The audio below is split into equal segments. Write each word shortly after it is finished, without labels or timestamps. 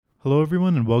Hello,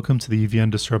 everyone, and welcome to the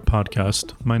EVN Disrupt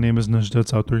podcast. My name is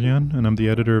Azarian, and I'm the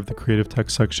editor of the creative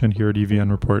tech section here at EVN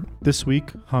Report. This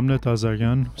week, Hamlet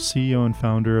Azarian, CEO and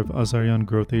founder of Azarian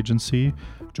Growth Agency,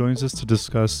 joins us to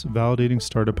discuss validating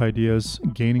startup ideas,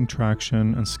 gaining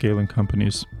traction, and scaling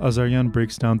companies. Azarian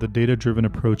breaks down the data-driven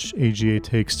approach AGA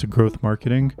takes to growth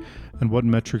marketing and what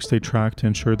metrics they track to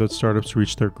ensure that startups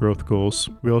reach their growth goals.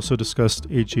 We also discussed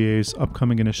AGA's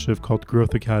upcoming initiative called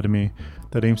Growth Academy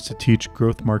that aims to teach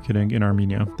growth marketing in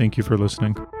Armenia. Thank you for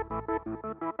listening.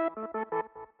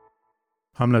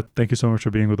 Hamlet, thank you so much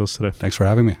for being with us today. Thanks for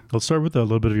having me. Let's start with a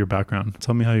little bit of your background.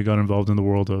 Tell me how you got involved in the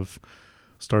world of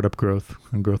startup growth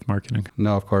and growth marketing.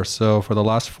 No, of course. So for the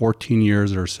last 14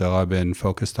 years or so, I've been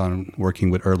focused on working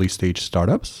with early stage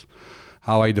startups.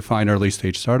 How I define early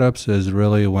stage startups is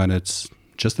really when it's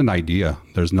just an idea.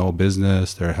 There's no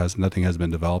business, nothing has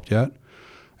been developed yet.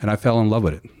 And I fell in love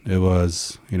with it. It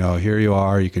was, here you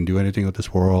are, you can do anything with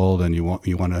this world and you want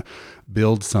to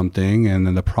build something. And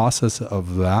then the process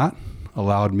of that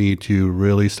allowed me to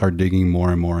really start digging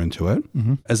more and more into it.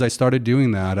 Mm-hmm. As I started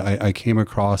doing that, I came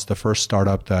across the first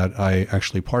startup that I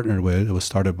actually partnered with. It was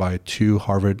started by two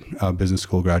Harvard Business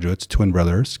School graduates, twin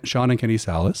brothers, Sean and Kenny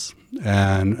Salas.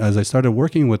 And as I started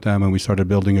working with them and we started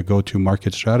building a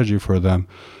go-to-market strategy for them,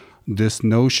 this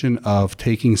notion of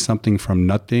taking something from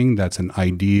nothing that's an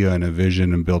idea and a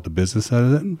vision and build a business out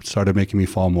of it started making me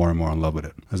fall more and more in love with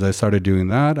it. As I started doing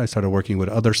that, I started working with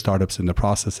other startups in the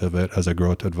process of it as a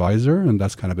growth advisor, and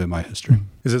that's kind of been my history.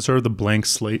 Is it sort of the blank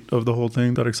slate of the whole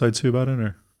thing that excites you about it?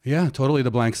 Or? Yeah, totally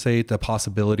the blank slate, the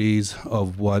possibilities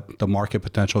of what the market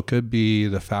potential could be,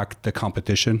 the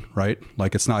competition, right?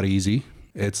 Like it's not easy.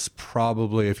 It's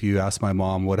probably, if you ask my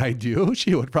mom what I do,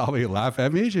 she would probably laugh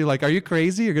at me. She's like, are you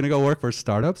crazy? You're going to go work for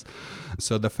startups?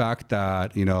 So the fact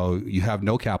that, you have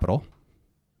no capital,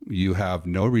 you have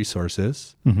no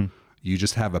resources, mm-hmm. you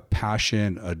just have a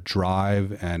passion, a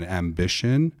drive, and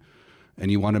ambition, and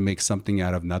you want to make something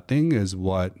out of nothing is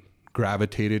what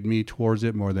gravitated me towards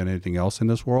it more than anything else in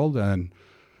this world. And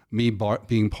me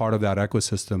being part of that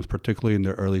ecosystem, particularly in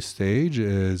the early stage,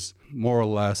 is more or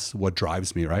less what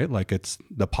drives me, right? Like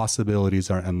the possibilities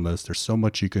are endless. There's so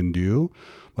much you can do,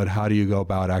 but how do you go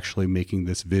about actually making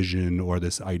this vision or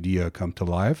this idea come to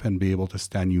life and be able to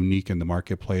stand unique in the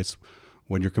marketplace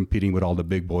when you're competing with all the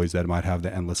big boys that might have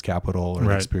the endless capital or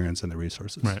the experience and the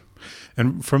resources. Right.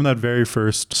 And from that very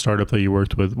first startup that you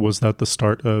worked with, was that the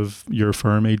start of your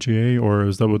firm, AGA, or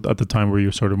is that at the time where you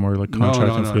were sort of more like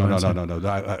contract and freelancing? No.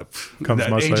 That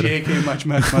much AGA later. Came much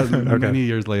okay. Many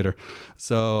years later.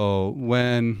 So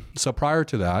prior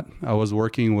to that, I was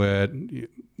working with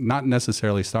not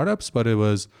necessarily startups, but there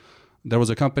was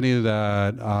a company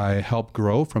that I helped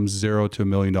grow from zero to $1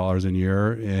 million a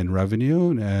year in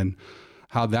revenue. And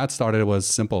how that started was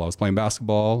simple. I was playing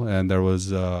basketball and there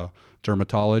was a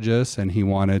dermatologist and he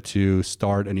wanted to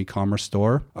start an e-commerce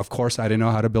store. Of course, I didn't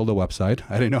know how to build a website.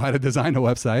 I didn't know how to design a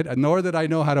website, nor did I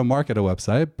know how to market a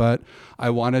website, but I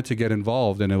wanted to get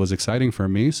involved and it was exciting for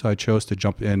me. So I chose to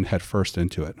jump in head first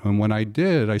into it. And when I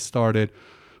did, I started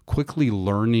quickly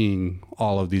learning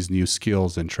all of these new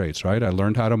skills and traits, right? I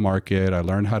learned how to market, I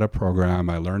learned how to program,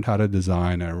 I learned how to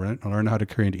design, I learned how to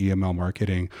create email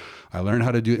marketing, I learned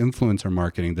how to do influencer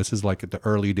marketing. This is like at the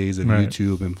early days of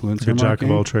YouTube influencer marketing. Jack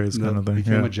of all trades kind of thing.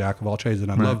 Became a jack of all trades,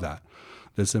 and I love that.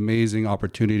 This amazing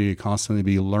opportunity to constantly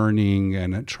be learning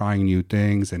and trying new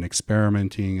things and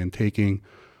experimenting and taking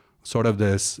sort of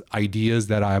this ideas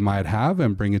that I might have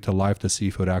and bring it to life to see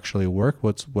if it would actually work.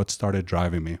 What started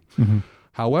driving me. Mm-hmm.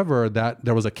 However,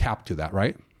 there was a cap to that,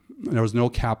 right? There was no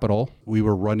capital. We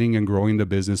were running and growing the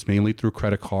business mainly through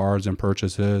credit cards and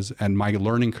purchases, and my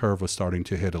learning curve was starting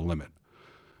to hit a limit.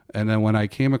 And then when I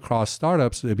came across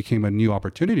startups, it became a new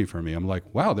opportunity for me. I'm like,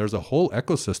 wow, there's a whole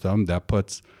ecosystem that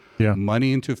puts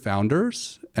money into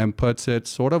founders and puts it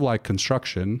sort of like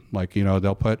construction. Like,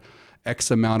 they'll put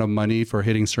X amount of money for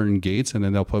hitting certain gates, and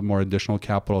then they'll put more additional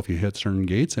capital if you hit certain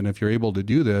gates. And if you're able to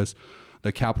do this,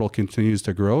 the capital continues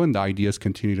to grow and the ideas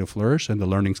continue to flourish and the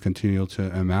learnings continue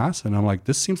to amass. And I'm like,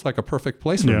 this seems like a perfect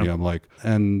place for me. I'm like,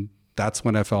 and that's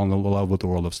when I fell in love with the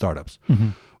world of startups. Mm-hmm.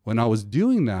 When I was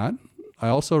doing that, I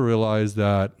also realized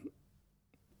that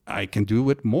I can do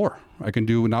it more. I can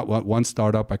do not one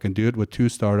startup. I can do it with 2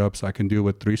 startups. I can do it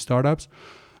with 3 startups.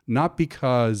 Not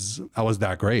because I was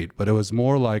that great, but it was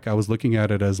more like I was looking at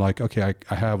it as like, okay,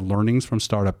 I have learnings from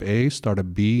startup A,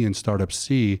 startup B, and startup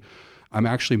C. I'm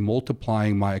actually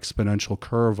multiplying my exponential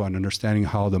curve on understanding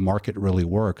how the market really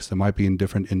works. It might be in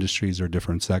different industries or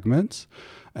different segments.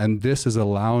 And this is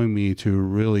allowing me to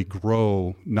really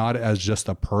grow, not as just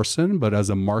a person, but as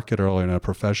a marketer and a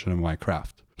profession in my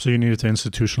craft. So you needed to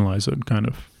institutionalize it kind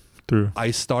of through.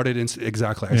 I started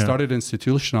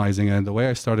institutionalizing it. And the way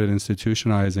I started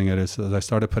institutionalizing it is I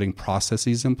started putting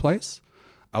processes in place.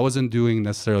 I wasn't doing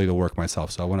necessarily the work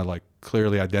myself. So I want to like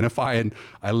clearly identify, and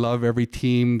I love every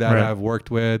team that I've worked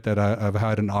with, that I've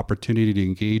had an opportunity to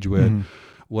engage with.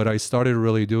 What I started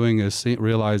really doing is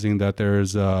realizing that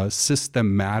there's a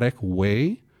systematic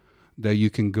way that you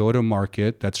can go to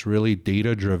market that's really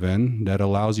data driven, that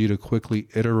allows you to quickly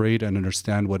iterate and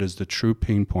understand what is the true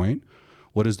pain point,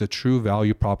 what is the true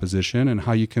value proposition, and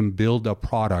how you can build a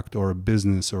product or a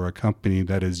business or a company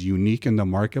that is unique in the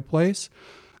marketplace,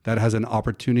 that has an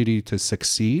opportunity to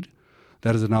succeed,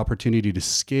 that has an opportunity to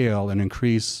scale and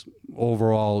increase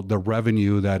overall the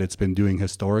revenue that it's been doing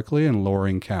historically and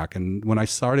lowering CAC. And when I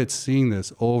started seeing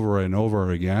this over and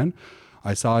over again,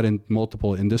 I saw it in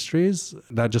multiple industries.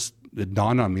 It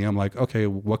dawned on me. I'm like, okay,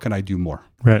 what can I do more?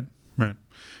 Right.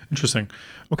 Interesting.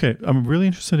 Okay. I'm really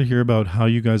interested to hear about how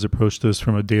you guys approach this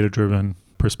from a data-driven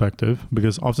perspective,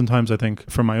 because oftentimes I think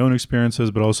from my own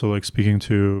experiences, but also like speaking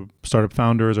to startup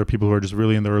founders or people who are just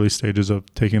really in the early stages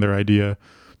of taking their idea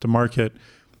to market,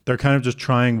 they're kind of just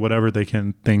trying whatever they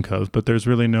can think of, but there's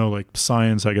really no like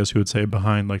science, I guess you would say,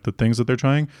 behind like the things that they're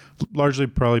trying, largely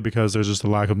probably because there's just a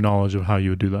lack of knowledge of how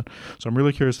you would do that. So I'm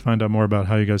really curious to find out more about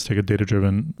how you guys take a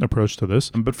data-driven approach to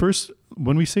this. But first,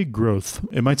 when we say growth,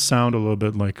 it might sound a little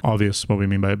bit like obvious what we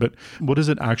mean by it, but what does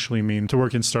it actually mean to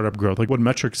work in startup growth? Like what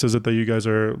metrics is it that you guys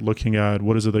are looking at?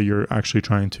 What is it that you're actually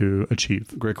trying to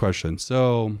achieve? Great question.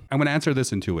 So I'm going to answer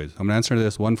this in two ways. I'm going to answer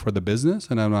this one for the business,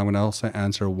 and I'm going to also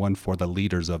answer one for the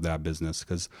leaders of that business,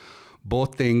 because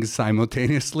both things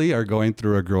simultaneously are going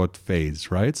through a growth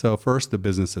phase, right? So first, the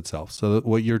business itself. So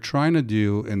what you're trying to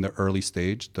do in the early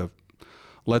stage,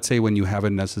 let's say when you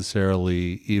haven't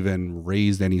necessarily even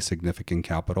raised any significant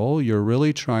capital, you're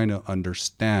really trying to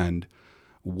understand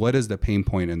what is the pain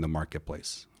point in the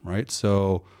marketplace, right?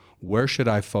 So where should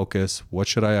I focus? What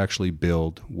should I actually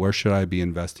build? Where should I be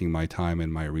investing my time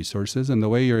and my resources? And the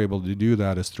way you're able to do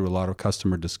that is through a lot of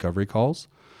customer discovery calls.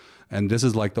 And this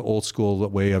is like the old school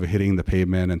way of hitting the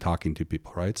pavement and talking to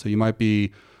people, right? So you might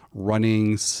be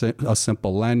running a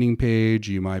simple landing page.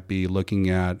 You might be looking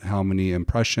at how many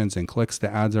impressions and clicks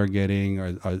the ads are getting.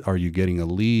 Are you getting a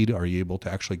lead? Are you able to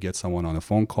actually get someone on a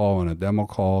phone call, on a demo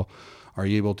call? Are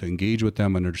you able to engage with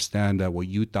them and understand that what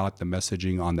you thought the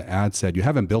messaging on the ad said? You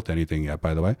haven't built anything yet,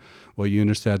 by the way. What you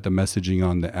understand the messaging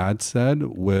on the ad said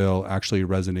will actually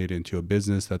resonate into a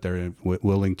business that they're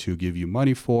willing to give you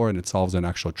money for, and it solves an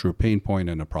actual true pain point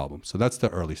and a problem. So that's the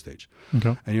early stage.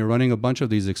 Okay. And you're running a bunch of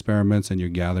these experiments and you're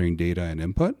gathering data and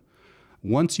input.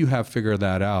 Once you have figured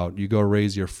that out, you go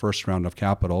raise your first round of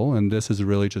capital, and this is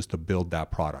really just to build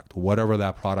that product, whatever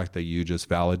that product that you just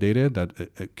validated that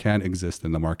it can exist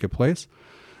in the marketplace.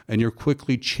 And you're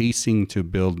quickly chasing to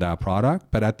build that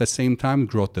product, but at the same time,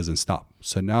 growth doesn't stop.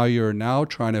 So now you're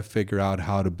trying to figure out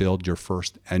how to build your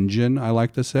first engine, I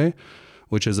like to say,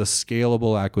 which is a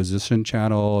scalable acquisition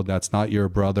channel that's not your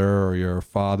brother or your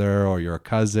father or your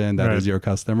cousin that is your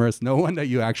customer. It's no one that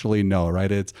you actually know,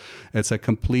 right? It's a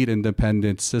complete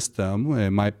independent system.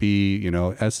 It might be,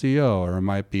 SEO, or it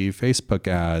might be Facebook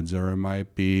ads, or it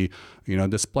might be,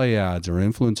 display ads, or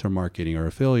influencer marketing, or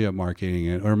affiliate marketing,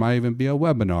 or it might even be a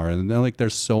webinar. And then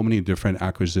there's so many different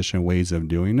acquisition ways of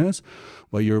doing this.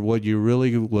 What you're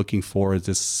really looking for is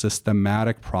this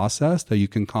systematic process that you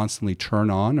can constantly turn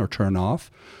on or turn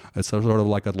off. It's sort of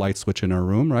like a light switch in a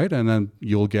room, right? And then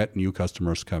you'll get new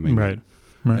customers coming in.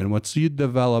 Right. And once you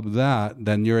develop that,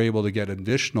 then you're able to get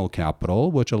additional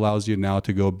capital, which allows you now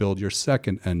to go build your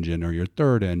second engine or your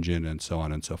third engine, and so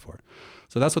on and so forth.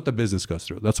 So that's what the business goes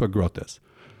through. That's what growth is.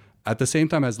 At the same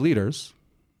time, as leaders,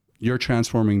 you're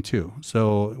transforming too.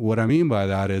 So what I mean by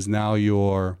that is now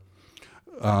you're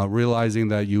realizing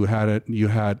that you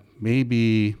had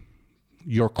maybe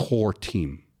your core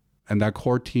team, and that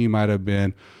core team might have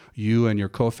been you and your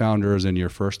co-founders and your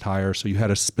first hire. So you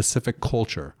had a specific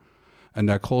culture, and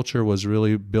that culture was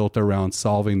really built around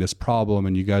solving this problem,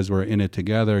 and you guys were in it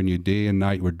together, and you day and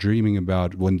night were dreaming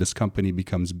about when this company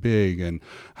becomes big and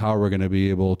how we're going to be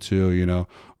able to,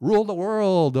 rule the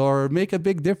world or make a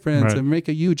big difference and make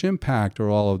a huge impact, or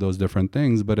all of those different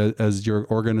things. But as your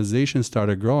organization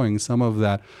started growing, some of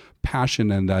that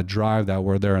passion and that drive that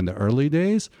were there in the early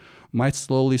days might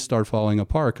slowly start falling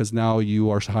apart, because now you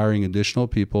are hiring additional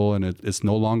people, and it's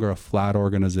no longer a flat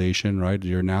organization, right?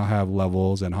 You now have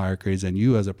levels and hierarchies, and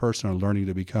you as a person are learning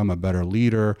to become a better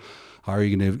leader. How are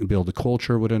you going to build a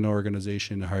culture within an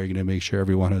organization? How are you going to make sure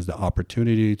everyone has the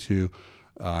opportunity to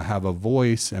have a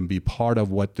voice and be part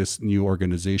of what this new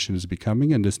organization is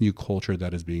becoming and this new culture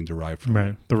that is being derived from.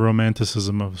 Right. The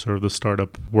romanticism of sort of the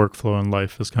startup workflow and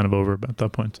life is kind of over at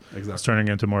that point. Exactly. It's turning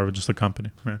into more of just a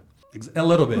company. Right. A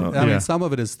little bit. I mean, some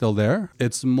of it is still there.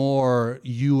 It's more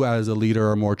you as a leader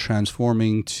are more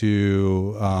transforming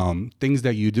to things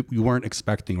that you weren't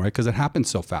expecting, right? Because it happens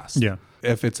so fast. Yeah.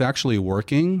 If it's actually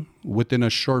working, within a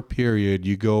short period,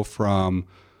 you go from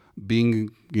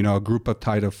being, a group of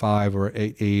tied of 5 or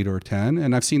 8 or 10.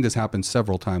 And I've seen this happen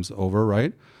several times over,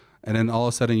 right? And then all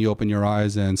of a sudden you open your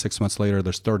eyes and 6 months later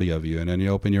there's 30 of you. And then you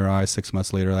open your eyes 6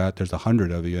 months later there's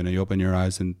 100 of you. And then you open your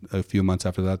eyes and a few months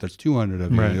after that there's 200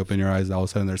 of you. Right. And you open your eyes, all of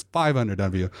a sudden there's 500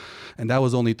 of you. And that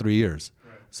was only 3 years.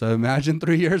 So imagine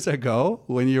 3 years ago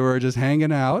when you were just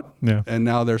hanging out and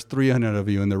now there's 300 of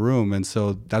you in the room. And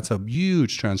so that's a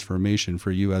huge transformation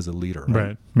for you as a leader.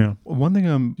 Right. Yeah. One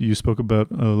thing you spoke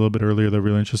about a little bit earlier that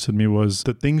really interested me was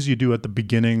the things you do at the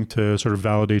beginning to sort of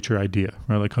validate your idea,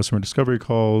 right? Like customer discovery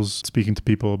calls, speaking to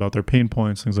people about their pain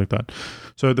points, things like that.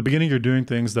 So at the beginning, you're doing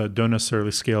things that don't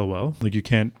necessarily scale well. Like you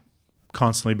can't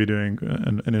constantly be doing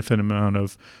an infinite amount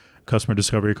of customer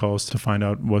discovery calls to find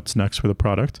out what's next for the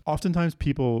product. Oftentimes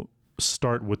people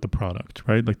start with the product,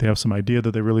 right? Like they have some idea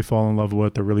that they really fall in love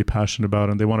with, they're really passionate about,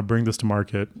 and they want to bring this to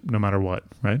market no matter what,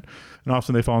 right? And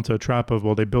often they fall into a trap of,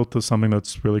 well, they built something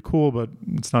that's really cool, but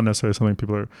it's not necessarily something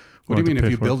people are. What do you mean? If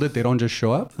you build it, they don't just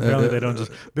show up? Apparently they don't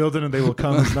just build it and they will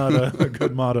come. It's not a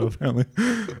good motto, apparently.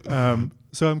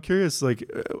 So I'm curious, like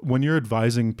when you're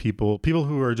advising people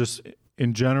who are just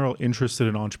in general interested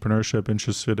in entrepreneurship,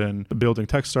 interested in building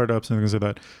tech startups and things like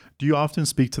that, do you often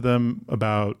speak to them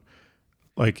about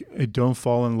like, don't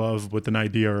fall in love with an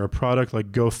idea or a product,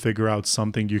 like go figure out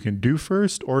something you can do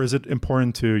first? Or is it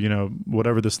important to,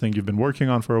 whatever this thing you've been working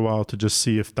on for a while, to just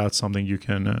see if that's something you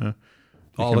can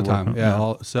all the time.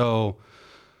 Yeah. So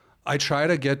I try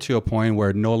to get to a point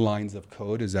where no lines of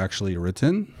code is actually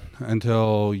written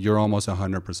until you're almost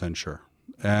 100% sure.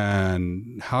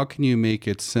 And how can you make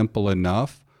it simple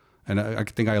enough? And I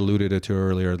think I alluded it to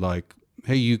earlier, like,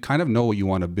 hey, you kind of know what you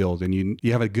want to build and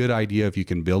you have a good idea if you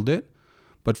can build it.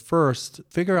 But first,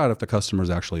 figure out if the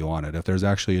customers actually want it, if there's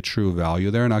actually a true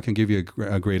value there. And I can give you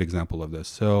a great example of this.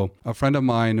 So a friend of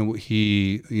mine,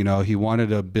 he wanted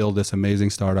to build this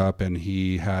amazing startup and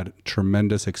he had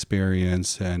tremendous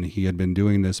experience and he had been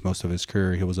doing this most of his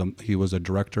career. He was a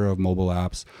director of mobile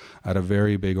apps at a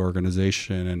very big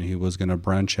organization and he was going to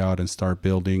branch out and start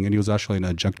building. And he was actually an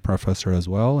adjunct professor as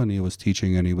well. And he was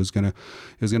teaching and he was going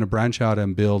to branch out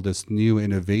and build this new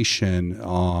innovation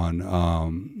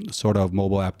on sort of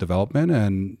mobile app development.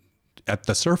 And at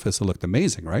the surface, it looked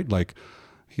amazing, right? Like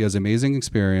he has amazing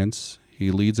experience.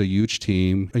 He leads a huge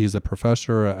team. He's a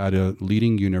professor at a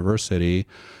leading university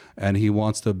and he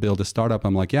wants to build a startup.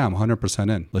 I'm like, yeah, I'm 100%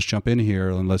 in. Let's jump in here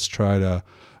and let's try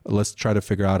to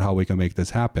figure out how we can make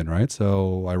this happen, right?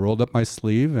 So I rolled up my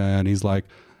sleeve and he's like,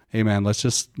 hey man,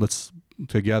 let's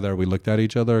together. We looked at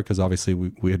each other because obviously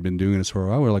we had been doing this for a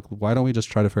while. We're like, why don't we just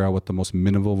try to figure out what the most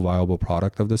minimal viable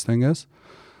product of this thing is?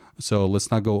 So let's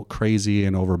not go crazy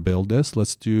and overbuild this.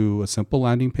 Let's do a simple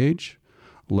landing page.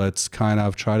 Let's kind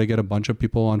of try to get a bunch of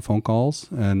people on phone calls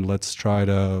and let's try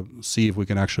to see if we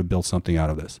can actually build something out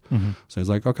of this. Mm-hmm. So he's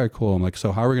like, okay, cool. I'm like,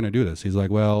 so how are we going to do this? He's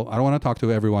like, well, I don't want to talk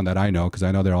to everyone that I know because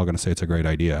I know they're all going to say it's a great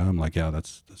idea. I'm like, yeah,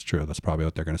 that's true. That's probably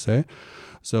what they're going to say.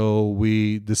 So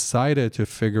we decided to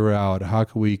figure out how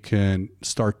we can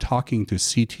start talking to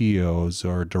CTOs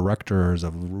or directors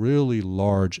of really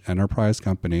large enterprise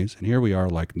companies. And here we are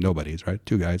like nobodies, right?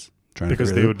 Two guys.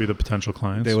 Because they would be the potential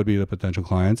clients. They would be the potential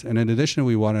clients. And in addition,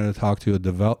 we wanted to talk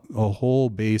to a whole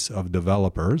base of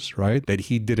developers, right? That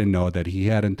he didn't know, that he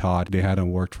hadn't taught, they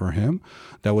hadn't worked for him,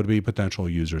 that would be potential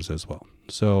users as well.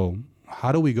 So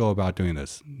how do we go about doing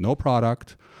this? No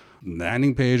product,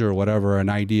 landing page or whatever, an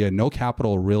idea, no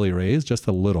capital really raised, just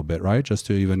a little bit, right? Just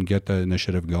to even get the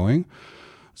initiative going.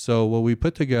 So what we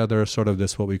put together sort of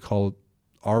this, what we call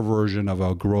our version of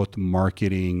a growth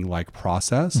marketing like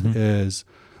process is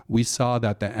we saw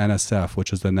that the NSF,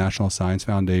 which is the National Science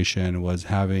Foundation, was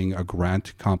having a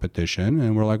grant competition.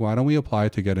 And we're like, why don't we apply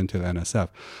to get into the NSF?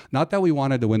 Not that we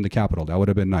wanted to win the capital. That would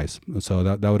have been nice. So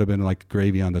that would have been like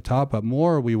gravy on the top. But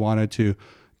more, we wanted to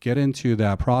get into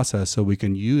that process so we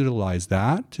can utilize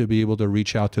that to be able to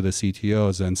reach out to the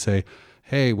CTOs and say,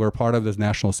 hey, we're part of this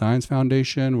National Science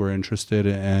Foundation. We're interested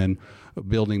in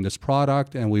building this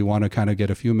product, and we want to kind of get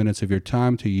a few minutes of your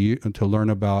time to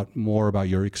learn more about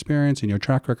your experience and your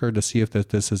track record to see if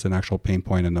this is an actual pain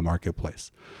point in the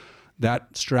marketplace.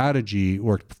 That strategy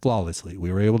worked flawlessly.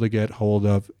 We were able to get hold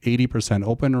of 80%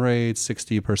 open rates,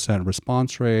 60%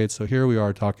 response rates. So here we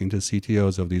are talking to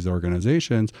CTOs of these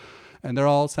organizations, And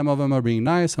some of them are being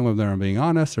nice, some of them are being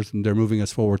honest, or they're moving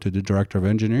us forward to the director of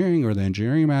engineering or the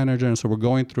engineering manager. And so we're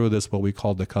going through this, what we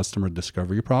call the customer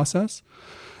discovery process.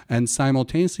 And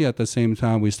simultaneously, at the same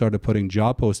time, we started putting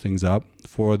job postings up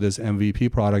for this MVP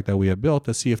product that we had built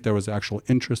to see if there was actual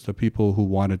interest of people who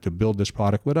wanted to build this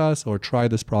product with us or try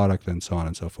this product and so on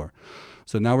and so forth.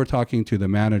 So now we're talking to the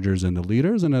managers and the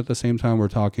leaders, and at the same time, we're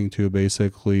talking to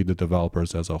basically the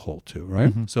developers as a whole too, right?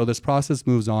 Mm-hmm. So this process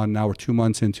moves on. Now we're 2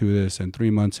 months into this and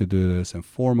 3 months into this and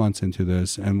 4 months into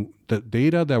this. And the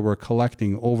data that we're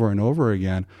collecting over and over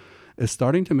again is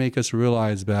starting to make us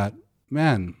realize that,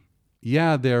 man,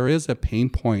 yeah, there is a pain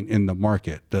point in the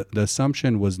market. The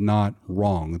assumption was not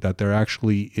wrong, that there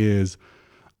actually is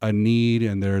a need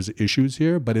and there's issues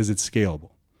here, but is it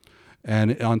scalable?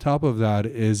 And on top of that,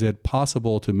 is it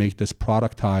possible to make this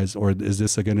productized, or is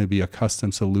this going to be a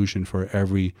custom solution for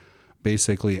every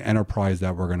basically enterprise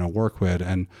that we're going to work with?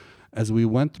 And as we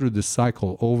went through this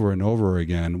cycle over and over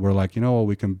again, we're like,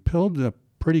 we can build a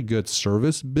pretty good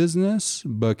service business,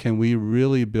 but can we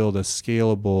really build a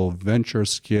scalable venture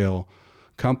scale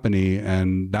company?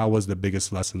 And that was the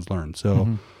biggest lessons learned.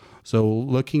 So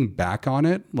looking back on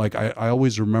it, like I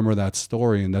always remember that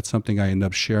story, and that's something I end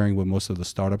up sharing with most of the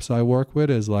startups I work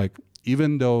with, is like,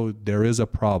 even though there is a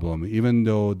problem, even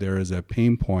though there is a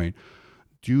pain point,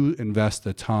 do invest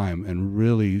the time and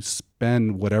really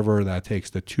spend whatever that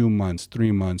takes, the 2 months,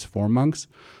 3 months, 4 months,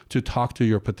 to talk to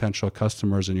your potential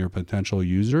customers and your potential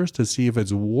users to see if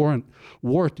it's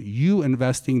worth you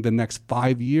investing the next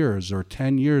 5 years or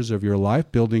 10 years of your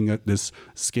life building this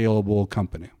scalable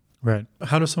company. Right.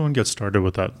 How does someone get started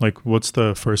with that? Like, what's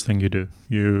the first thing you do?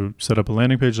 You set up a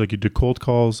landing page, like you do cold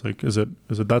calls? Like, is it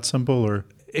that simple, or?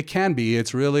 It can be.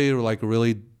 It's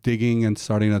really digging and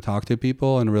starting to talk to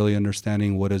people and really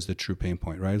understanding what is the true pain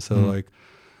point, right? So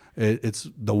it's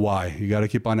the why. You got to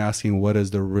keep on asking, what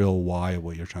is the real why of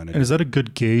what you're trying to do? And is that a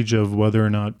good gauge of whether or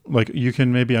not, like, you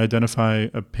can maybe identify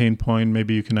a pain point,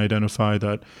 maybe you can identify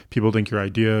that people think your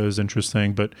idea is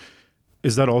interesting, but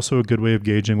is that also a good way of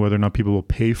gauging whether or not people will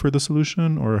pay for the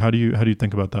solution, or how do you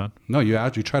think about that? No, you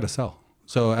actually try to sell.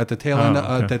 So at the tail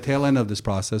end of this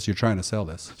process, you're trying to sell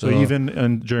this. So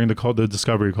even during the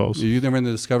discovery calls, even in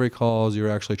the discovery calls,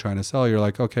 you're actually trying to sell. You're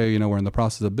like, okay, we're in the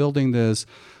process of building this.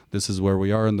 This is where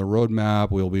we are in the roadmap.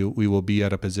 We will be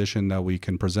at a position that we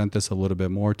can present this a little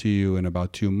bit more to you in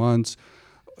about 2 months.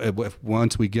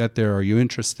 Once we get there, are you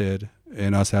interested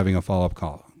in us having a follow-up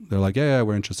call? They're like, yeah,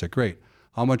 we're interested. Great.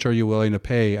 How much are you willing to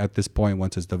pay at this point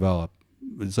once it's developed?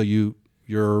 So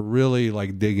you're really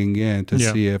like digging in to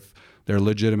see if they're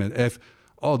legitimate.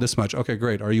 This much. Okay,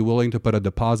 great. Are you willing to put a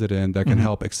deposit in that can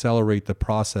help accelerate the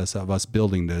process of us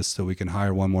building this so we can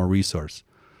hire one more resource?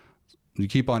 You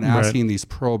keep on asking these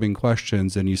probing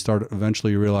questions, and you start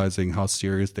eventually realizing how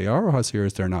serious they are or how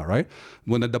serious they're not, right?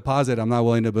 When the deposit, I'm not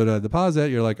willing to put a deposit,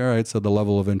 you're like, all right, so the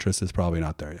level of interest is probably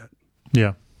not there yet.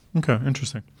 Yeah. Okay,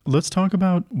 interesting. Let's talk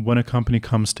about when a company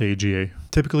comes to AGA.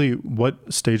 Typically,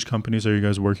 what stage companies are you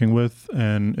guys working with?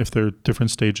 And if there are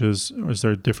different stages, or is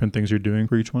there different things you're doing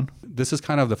for each one? This is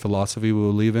kind of the philosophy we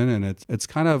believe in. And it's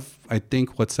kind of, I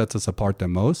think what sets us apart the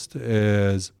most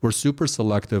is we're super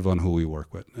selective on who we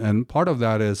work with. And part of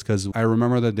that is because I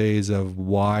remember the days of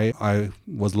why I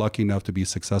was lucky enough to be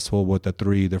successful with the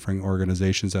 3 different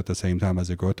organizations at the same time as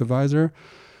a growth advisor,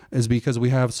 is because we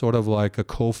have sort of like a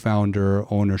co-founder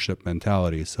ownership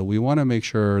mentality. So we want to make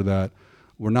sure that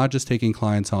we're not just taking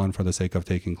clients on for the sake of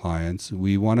taking clients.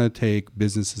 We want to take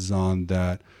businesses on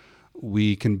that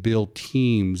we can build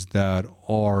teams that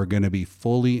are going to be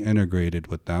fully integrated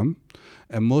with them.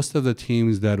 And most of the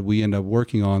teams that we end up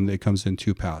working on, it comes in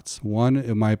 2 paths. One,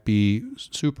 it might be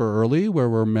super early where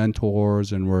we're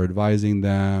mentors and we're advising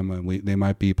them, and they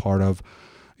might be part of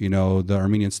the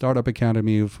Armenian Startup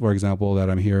Academy, for example,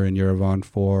 that I'm here in Yerevan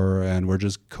for, and we're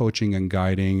just coaching and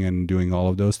guiding and doing all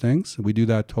of those things. We do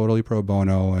that totally pro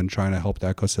bono and trying to help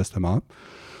the ecosystem up.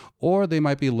 Or they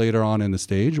might be later on in the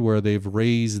stage where they've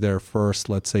raised their first,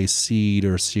 let's say, seed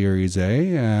or Series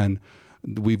A, and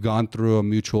we've gone through a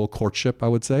mutual courtship, I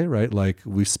would say, right? Like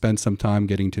we've spent some time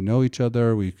getting to know each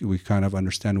other. We kind of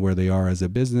understand where they are as a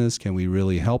business. Can we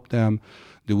really help them?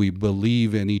 Do we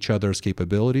believe in each other's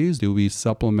capabilities? Do we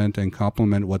supplement and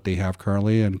complement what they have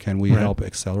currently? And can we help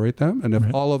accelerate them? And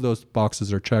if all of those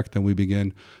boxes are checked, then we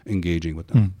begin engaging with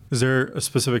them. Is there a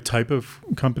specific type of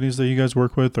companies that you guys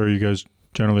work with? Or are you guys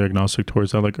generally agnostic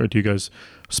towards that? Like, or do you guys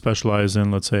specialize in,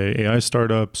 let's say, AI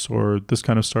startups or this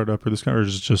kind of startup or this kind, or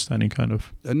is it just any kind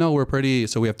of? No,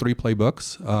 so we have 3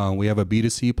 playbooks. We have a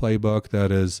B2C playbook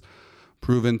that is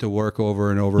proven to work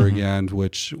over and over again,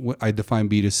 which I define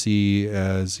B2C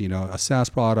as, a SaaS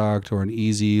product or an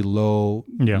easy, low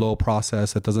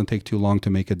process that doesn't take too long to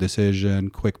make a decision,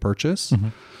 quick purchase.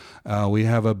 We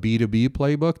have a B2B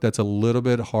playbook that's a little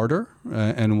bit harder.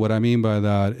 And what I mean by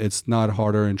that, it's not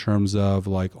harder in terms of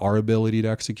like our ability to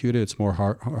execute it. It's more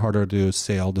harder to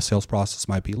sell. The sales process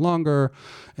might be longer.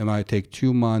 It might take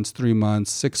 2 months, 3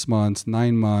 months, 6 months,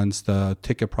 9 months. The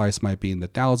ticket price might be in the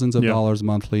thousands of dollars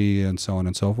monthly and so on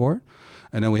and so forth.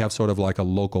 And then we have sort of like a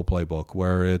local playbook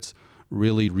where it's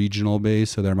really regional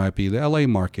based. So there might be the LA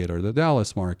market or the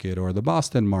Dallas market or the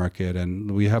Boston market.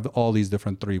 And we have all these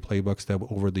different 3 playbooks that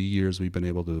over the years we've been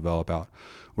able to develop out.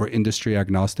 We're industry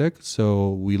agnostic. So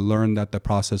we learned that the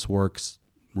process works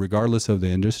regardless of the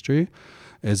industry.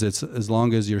 As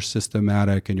long as you're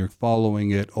systematic and you're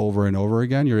following it over and over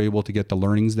again, you're able to get the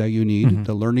learnings that you need.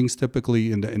 The learnings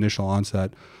typically in the initial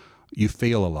onset, you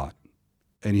fail a lot.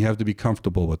 And you have to be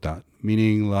comfortable with that.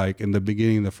 Meaning like in the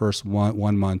beginning, the first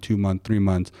 1 month, 2 months, 3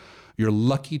 months, you're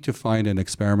lucky to find an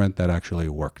experiment that actually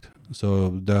worked. So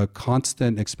the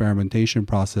constant experimentation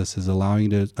process is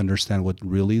allowing you to understand what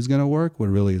really is going to work, what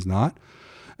really is not.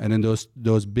 And then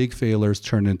those big failures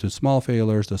turn into small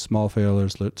failures. The small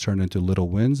failures turn into little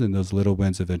wins, and those little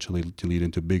wins eventually lead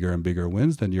into bigger and bigger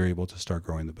wins. Then you're able to start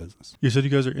growing the business. You said you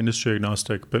guys are industry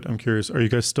agnostic, but I'm curious, are you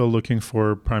guys still looking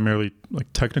for primarily like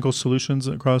technical solutions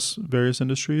across various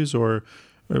industries, or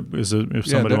is it if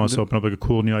somebody wants to open up like a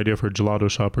cool new idea for a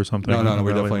gelato shop or something? No,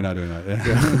 we're definitely not doing that.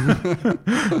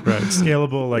 Right,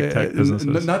 scalable like tech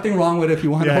businesses. Nothing wrong with it if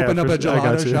you want to open up a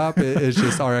gelato shop. It's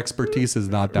just our expertise is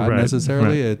not that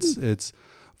necessarily. Right. It's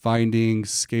finding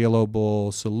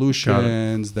scalable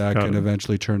solutions that can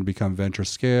eventually become venture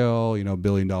scale, $1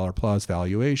 billion plus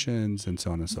valuations and so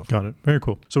on and so forth. Got it. Very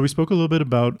cool. So we spoke a little bit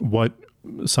about what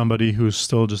somebody who's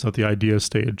still just at the idea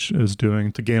stage is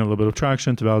doing to gain a little bit of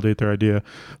traction, to validate their idea.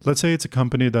 Let's say it's a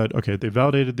company that, they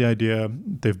validated the idea,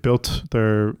 they've built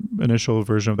their initial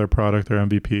version of their product, their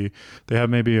MVP, they have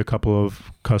maybe a couple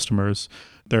of customers,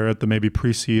 they're at the maybe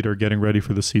pre-seed or getting ready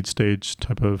for the seed stage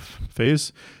type of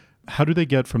phase. How do they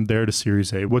get from there to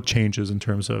Series A? What changes in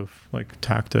terms of like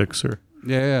tactics or...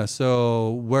 Yeah. So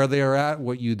where they are at,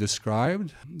 what you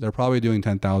described, they're probably doing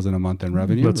 $10,000 a month in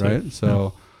revenue, right?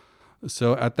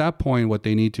 So at that point, what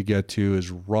they need to get to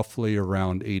is roughly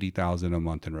around $80,000 a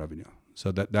month in revenue.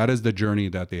 So that is the journey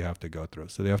that they have to go through.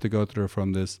 So they have to go through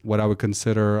from this, what I would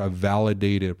consider a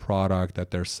validated product that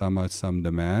there's some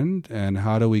demand. And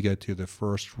how do we get to the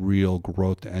first real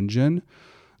growth engine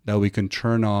that we can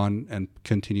turn on and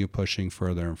continue pushing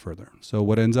further and further? So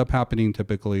what ends up happening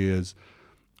typically is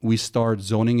we start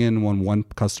zoning in on one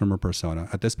customer persona.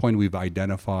 At this point, we've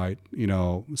identified,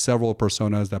 several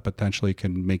personas that potentially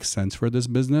can make sense for this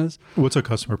business. What's a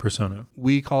customer persona?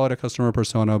 We call it a customer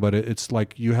persona, but it's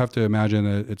like you have to imagine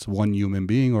that it's one human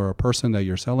being or a person that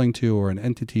you're selling to, or an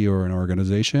entity or an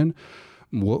organization.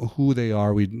 Who they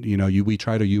are, we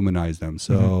try to humanize them.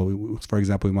 So, for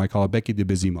example, we might call it Becky the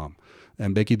busy mom.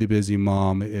 And Becky the busy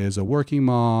mom is a working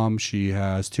mom. She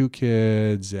has 2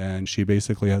 kids and she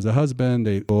basically has a husband.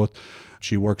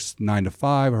 She works 9 to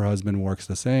 5. Her husband works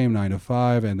the same 9 to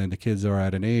 5. And then the kids are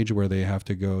at an age where they have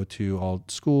to go to all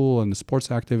school and the sports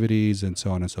activities and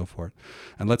so on and so forth.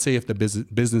 And let's say if the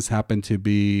business happened to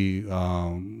be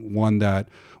one that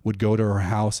would go to her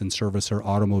house and service her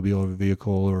automobile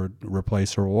vehicle or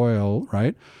replace her oil,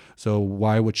 right? So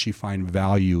why would she find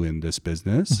value in this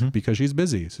business? Because she's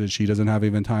busy. So she doesn't have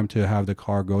even time to have the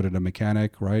car go to the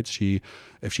mechanic, right?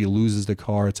 If she loses the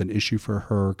car, it's an issue for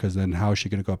her, because then how is she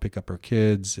going to go pick up her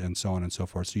kids and so on and so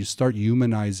forth. So you start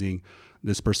humanizing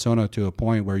this persona to a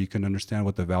point where you can understand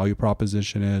what the value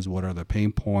proposition is, what are the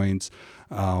pain points,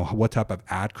 what type of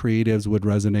ad creatives would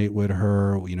resonate with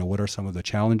her, what are some of the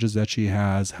challenges that she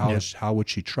has, how would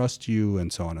she trust you,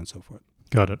 and so on and so forth.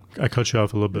 Got it. I cut you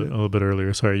off a little bit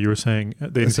earlier. Sorry, you were saying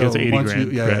they get to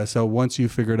 $80,000. So once you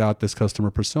figured out this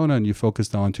customer persona and you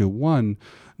focused onto one,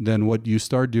 then what you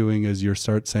start doing is you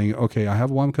start saying, okay, I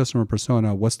have one customer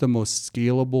persona. What's the most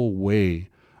scalable way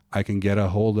I can get a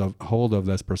hold of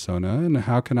this persona, and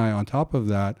how can I, on top of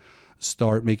that,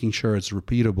 start making sure it's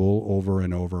repeatable over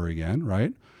and over again,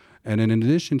 right? And then in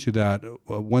addition to that,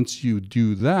 once you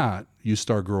do that, you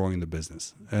start growing the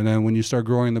business. And then when you start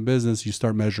growing the business, you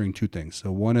start measuring 2 things.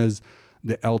 So one is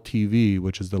the LTV,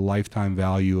 which is the lifetime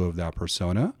value of that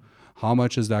persona. How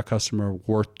much is that customer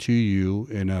worth to you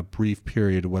in a brief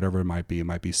period, whatever it might be? It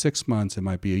might be 6 months, it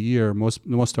might be a year. Most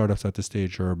startups at this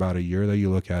stage are about a year that you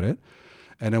look at it.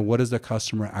 And then what is the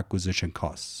customer acquisition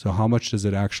cost? So how much does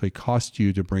it actually cost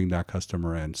you to bring that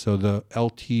customer in? So the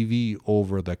LTV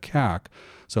over the CAC.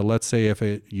 So let's say if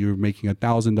you're making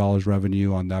 $1,000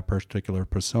 revenue on that particular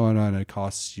persona and it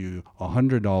costs you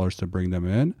 $100 to bring them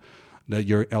in, that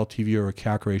your LTV or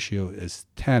CAC ratio is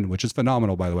 10, which is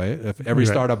phenomenal, by the way. If every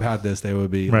startup had this, they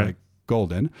would be like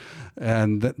golden.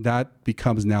 And that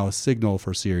becomes now a signal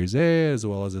for Series A as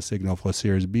well as a signal for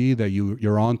Series B that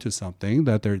you're onto something,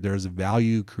 that there's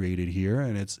value created here,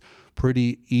 and it's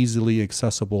pretty easily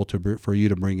accessible for you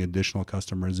to bring additional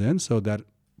customers in. So that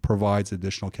provides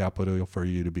additional capital for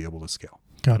you to be able to scale.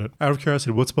 Got it. Out of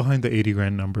curiosity, what's behind the 80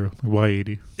 grand number? Why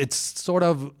 80? It's sort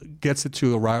of gets it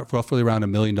to roughly around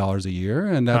 $1 million a year.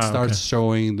 And that starts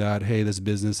showing that, hey, this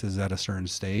business is at a certain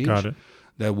stage. Got it.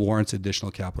 That warrants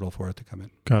additional capital for it to come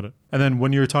in. Got it. And then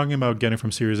when you're talking about getting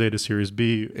from Series A to Series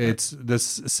B, it's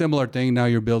this similar thing. Now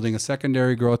you're building a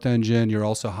secondary growth engine. You're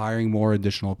also hiring more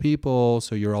additional people.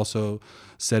 So you're also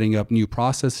setting up new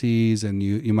processes, and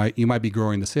you might be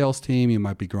growing the sales team. You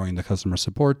might be growing the customer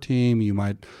support team. You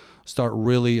might start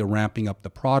really ramping up the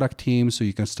product team so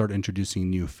you can start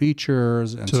introducing new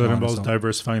features. And so that involves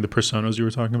diversifying the personas you were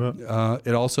talking about?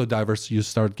 It also you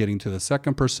start getting to the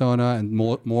second persona and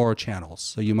more channels.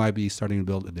 So you might be starting to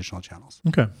build additional channels.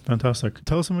 Okay, fantastic.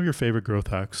 Tell us some of your favorite growth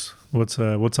hacks. What's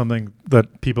something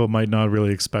that people might not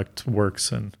really expect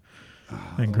works and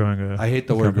growing I hate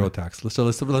the word growth hacks. So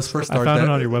let's first start. I found it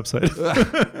on your website.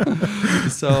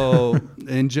 So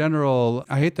in general,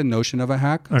 I hate the notion of a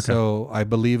hack. Okay. So I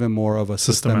believe in more of a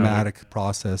systematic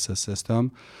process, a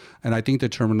system. And I think the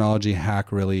terminology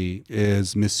hack really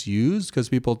is misused because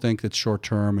people think it's short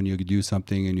term and you do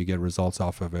something and you get results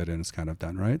off of it and it's kind of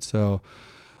done, right? So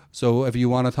if you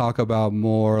want to talk about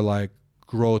more like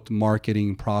growth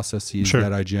marketing processes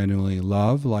that I genuinely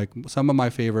love, like some of my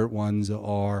favorite ones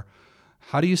are,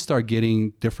 how do you start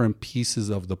getting different pieces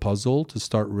of the puzzle to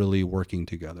start really working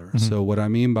together? Mm-hmm. So what I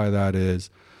mean by that is,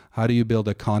 how do you build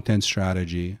a content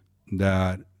strategy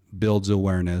that builds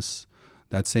awareness?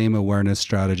 That same awareness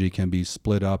strategy can be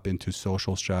split up into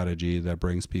social strategy that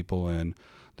brings people in.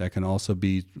 That can also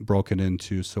be broken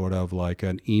into sort of like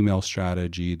an email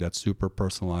strategy that's super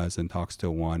personalized and talks to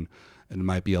one. It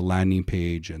might be a landing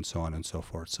page and so on and so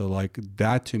forth. So like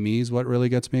that to me is what really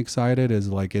gets me excited, is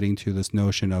like getting to this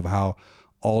notion of how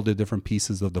all the different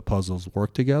pieces of the puzzles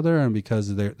work together. And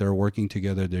because they're working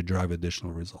together, they drive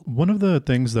additional results. One of the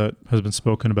things that has been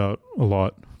spoken about a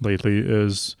lot lately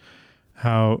is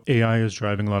how AI is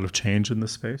driving a lot of change in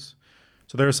this space.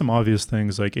 So there are some obvious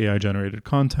things like AI generated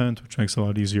content, which makes it a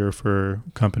lot easier for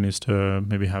companies to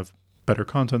maybe have better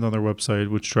content on their website,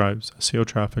 which drives SEO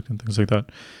traffic and things like that.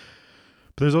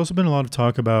 But there's also been a lot of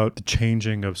talk about the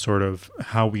changing of sort of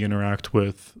how we interact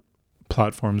with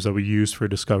platforms that we use for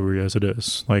discovery as it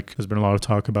is. Like there's been a lot of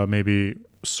talk about maybe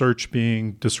search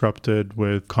being disrupted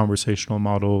with conversational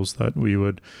models that we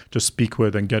would just speak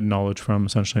with and get knowledge from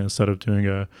essentially instead of doing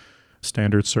a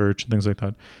standard search and things like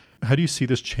that. How do you see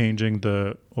this changing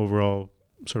the overall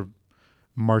sort of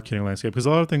marketing landscape? Because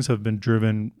a lot of things have been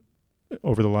driven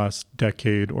over the last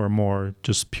decade or more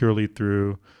just purely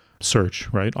through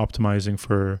search, right? Optimizing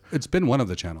for... It's been one of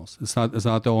the channels. It's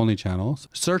not the only channel.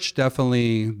 Search,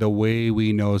 definitely, the way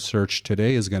we know search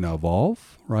today is going to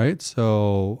evolve, right?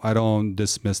 So I don't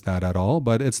dismiss that at all,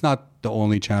 but it's not the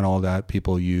only channel that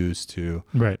people use to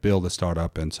build a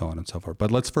startup and so on and so forth. But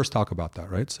let's first talk about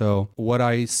that, right? So what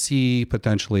I see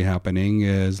potentially happening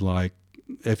is like,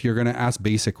 if you're going to ask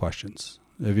basic questions,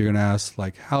 if you're going to ask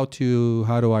like, how do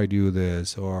I do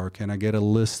this? Or can I get a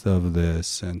list of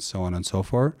this? And so on and so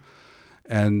forth.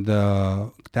 And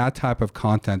that type of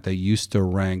content that used to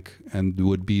rank and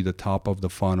would be the top of the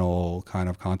funnel kind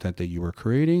of content that you were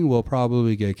creating will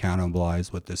probably get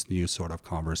cannibalized with this new sort of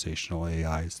conversational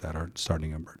AIs that are starting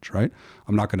to emerge, right?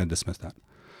 I'm not going to dismiss that.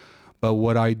 But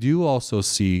what I do also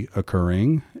see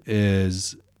occurring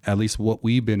is at least what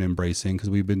we've been embracing, because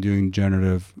we've been doing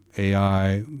generative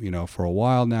AI, for a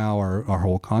while now. Our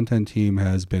whole content team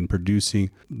has been producing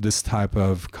this type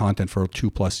of content for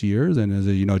 2+ years. And as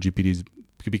you know,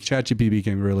 ChatGPT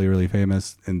became really, really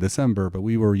famous in December, but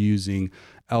we were using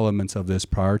elements of this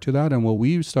prior to that. And what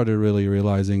we started really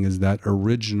realizing is that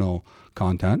original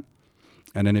content.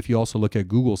 And then if you also look at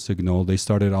Google Signal, they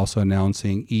started also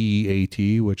announcing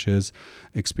EEAT, which is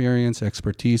experience,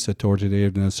 expertise,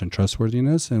 authoritativeness, and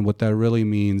trustworthiness. And what that really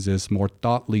means is more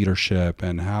thought leadership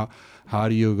and how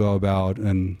do you go about,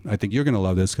 and I think you're going to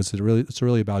love this because it's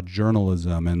really about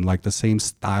journalism and like the same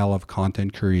style of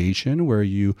content creation where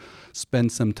you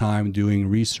spend some time doing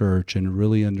research and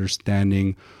really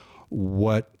understanding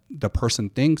what the person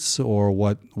thinks or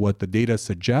what the data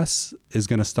suggests is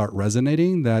going to start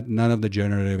resonating that none of the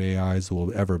generative AIs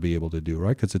will ever be able to do,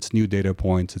 right? Because it's new data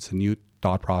points, it's a new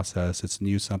thought process, it's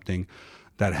new something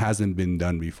that hasn't been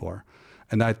done before.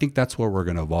 And I think that's where we're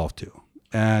going to evolve to.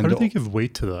 And how do you give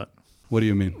weight to that? What do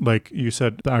you mean? Like you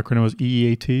said, the acronym was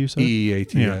EEAT, you said?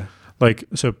 EEAT, yeah. Like,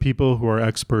 so people who are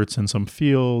experts in some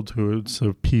field, who it's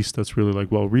a piece that's really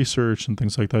like well-researched and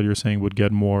things like that, you're saying would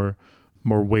get more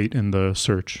weight in the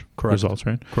search results,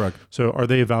 right? Correct. So are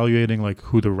they evaluating like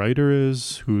who the writer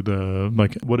is,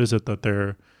 what is it that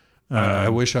they're... I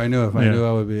wish I knew. If I knew,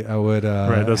 I would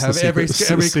have every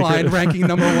secret, client ranking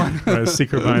number one. Right,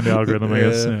 secret behind the algorithm, I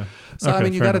guess. Yeah. So okay, I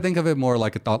mean, you got to think of it more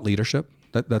like a thought leadership.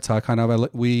 That's how kind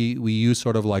of we use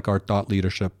sort of like our thought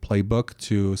leadership playbook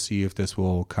to see if this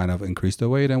will kind of increase the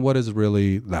weight. And what is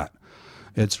really that?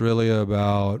 It's really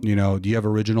about, do you have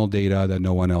original data that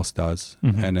no one else does?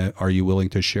 Mm-hmm. And are you willing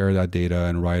to share that data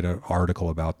and write an article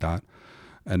about that?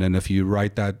 And then if you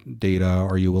write that data,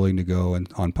 are you willing to go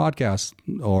on podcasts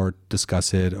or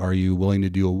discuss it? Are you willing to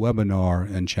do a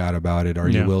webinar and chat about it? Are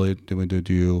you willing to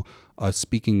do a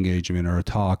speaking engagement or a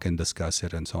talk and discuss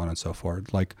it and so on and so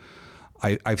forth? Like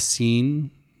I've seen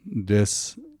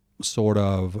this sort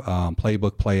of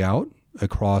playbook play out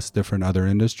across different other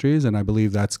industries, and I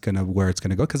believe that's kind of where it's going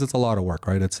to go because it's a lot of work,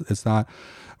 right? It's not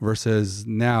versus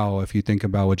now. If you think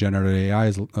about what generative AI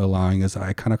is allowing, is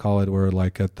I kind of call it we're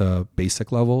like at the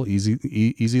basic level,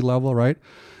 easy level, right?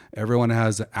 Everyone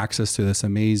has access to this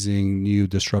amazing new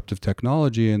disruptive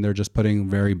technology, and they're just putting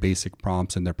very basic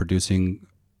prompts, and they're producing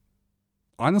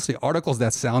honestly articles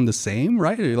that sound the same,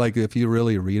 right? Like if you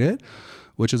really read it,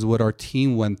 which is what our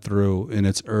team went through in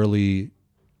its early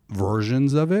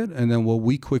versions of it. And then what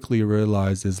we quickly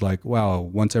realized is like, wow,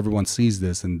 once everyone sees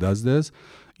this and does this,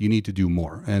 you need to do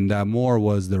more. And that more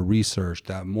was the research.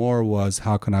 That more was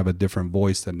how can I have a different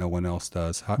voice that no one else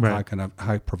does? How can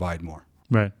I provide more?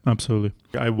 Right. Absolutely.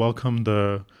 I welcome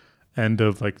the end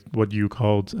of like what you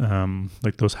called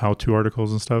like those how-to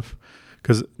articles and stuff.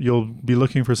 Because you'll be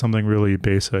looking for something really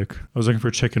basic. I was looking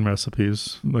for chicken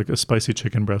recipes, like a spicy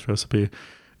chicken breast recipe.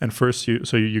 And first,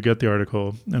 you get the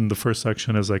article, and the first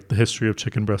section is like the history of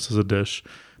chicken breast as a dish.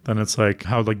 Then it's like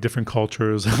how like different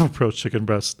cultures approach chicken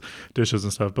breast dishes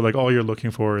and stuff. But like all you're looking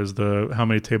for is how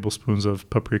many tablespoons of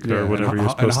paprika or whatever you're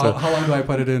supposed to. How long do I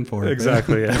put it in for?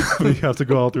 Exactly. Yeah. You have to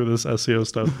go all through this SEO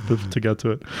stuff to get to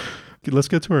it. Let's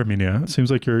get to Armenia. It seems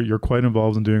like you're quite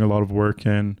involved in doing a lot of work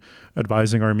in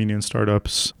advising Armenian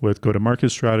startups with go-to-market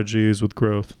strategies, with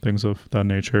growth, things of that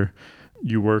nature.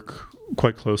 You work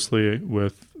quite closely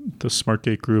with the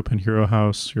SmartGate Group and Hero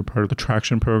House. You're part of the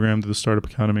Traction program to the Startup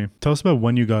Academy. Tell us about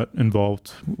when you got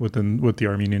involved with the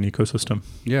Armenian ecosystem.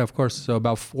 Yeah, of course. So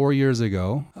about 4 years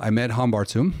ago, I met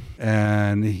Hambartum,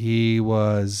 and he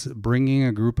was bringing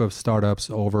a group of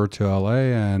startups over to LA,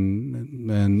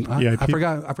 and I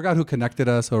forgot who connected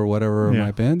us or whatever it might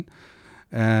have been.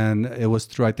 And it was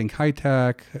through, I think, High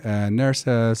Tech and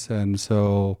Nerses. And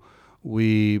so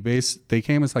they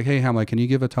came and it's like, hey, Hamlet, can you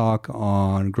give a talk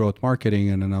on growth marketing?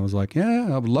 And then I was like, yeah,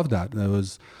 I would love that. It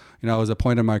was, I was at a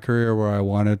point in my career where I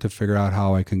wanted to figure out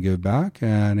how I can give back.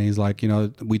 And he's like,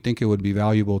 we think it would be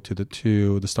valuable to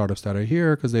the startups that are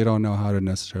here because they don't know how to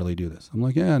necessarily do this. I'm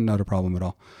like, yeah, not a problem at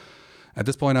all. At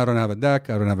this point, I don't have a deck,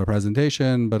 I don't have a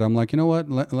presentation, but I'm like, you know what?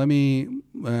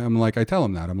 I tell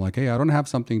him that. I'm like, hey, I don't have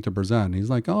something to present. He's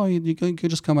like, oh, you can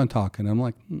just come and talk. And I'm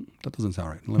like, that doesn't sound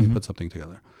right. Let me put something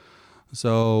together.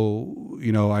 So,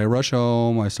 I rush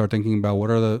home. I start thinking about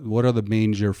what are the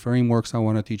major frameworks I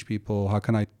want to teach people. How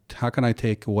can I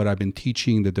take what I've been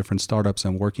teaching the different startups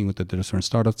and working with the different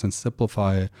startups and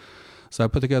simplify it? So I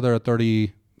put together a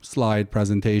 30-slide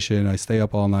presentation. I stay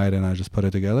up all night and I just put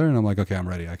it together. And I'm like, okay, I'm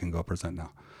ready. I can go present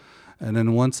now. And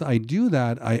then once I do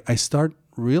that, I start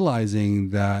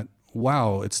realizing that,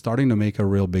 wow, it's starting to make a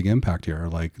real big impact here.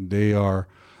 Like they are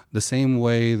the same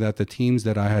way that the teams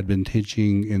that I had been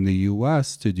teaching in the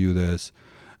US to do this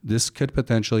could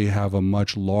potentially have a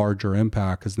much larger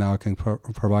impact because now it can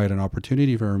provide an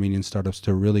opportunity for Armenian startups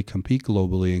to really compete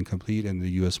globally and compete in the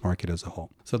US market as a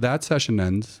whole. So that session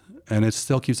ends and it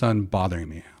still keeps on bothering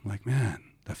me. I'm like, man,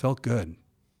 that felt good.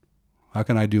 How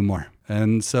can I do more?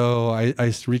 And so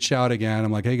I reached out again.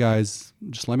 I'm like, hey guys,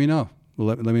 just let me know.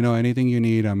 Let me know anything you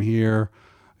need. I'm here.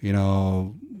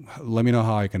 Let me know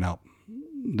how I can help.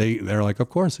 They're like, of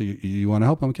course, you want to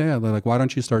help them? Okay. They're like, why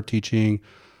don't you start teaching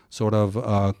sort of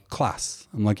a class?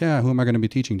 I'm like, yeah, who am I going to be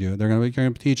teaching to? You're going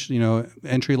to teach,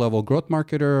 entry-level growth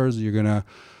marketers. You're going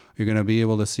to be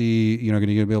able to see, you're going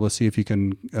to be able to see if you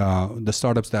can, the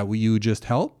startups that you just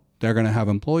help, they're going to have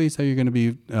employees that you're going to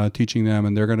be teaching them,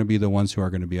 and they're going to be the ones who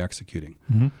are going to be executing.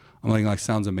 Mm-hmm. I'm like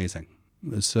sounds amazing.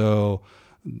 So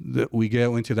we get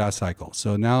into that cycle.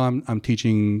 So now I'm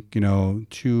teaching,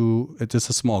 it's just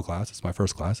a small class. It's my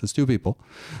first class. It's 2 people.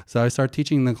 So I start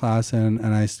teaching the class and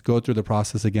I go through the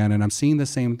process again, and I'm seeing the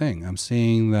same thing. I'm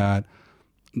seeing that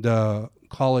the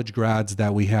college grads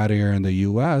that we had here in the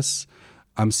US,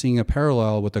 I'm seeing a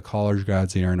parallel with the college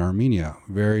grads here in Armenia.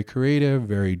 Very creative,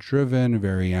 very driven,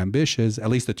 very ambitious, at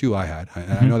least the 2 I had.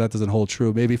 I know that doesn't hold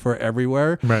true maybe for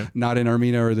everywhere, right. Not in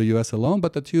Armenia or the US alone,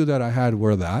 but the 2 that I had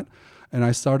were that. And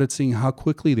I started seeing how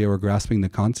quickly they were grasping the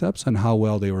concepts and how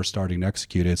well they were starting to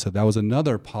execute it. So that was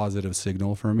another positive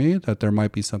signal for me that there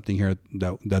might be something here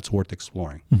that's worth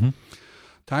exploring.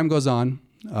 Time goes on.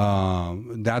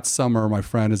 That summer, my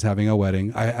friend is having a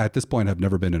wedding. I, at this point, have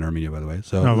never been in Armenia, by the way.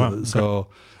 So,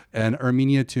 and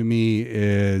Armenia to me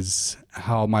is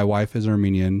how my wife is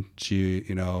Armenian. She,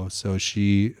 so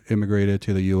she immigrated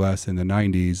to the U.S. in the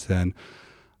 90s. And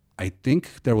I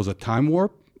think there was a time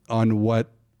warp on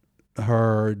what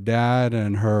her dad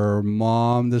and her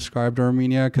mom described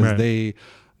Armenia, because the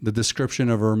description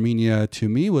of Armenia to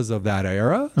me was of that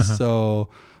era.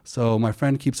 So my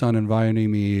friend keeps on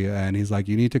inviting me, and he's like,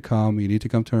 you need to come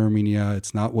to Armenia.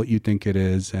 It's not what you think it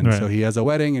is. And so he has a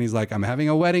wedding, and he's like, I'm having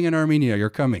a wedding in Armenia. You're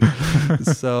coming.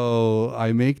 So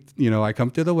I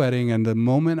come to the wedding, and the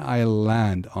moment I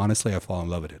land, honestly, I fall in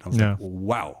love with it. I was like,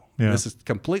 wow, this is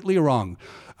completely wrong.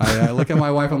 I look at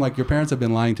my wife, I'm like, your parents have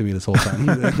been lying to me this whole time.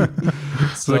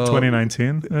 So like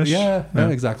 2019-ish? Yeah,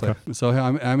 exactly. Okay. So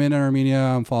I'm in Armenia,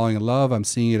 I'm falling in love. I'm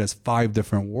seeing it as 5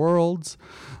 different worlds.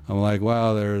 I'm like,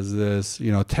 wow, there's this,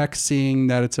 tech scene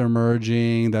that it's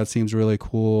emerging. That seems really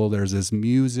cool. There's this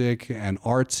music and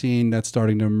art scene that's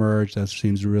starting to emerge. That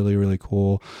seems really, really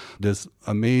cool. This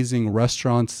amazing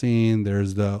restaurant scene.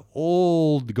 There's the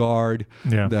old guard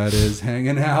that is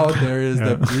hanging out. There is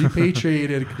the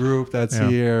repatriated group that's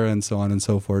here, and so on and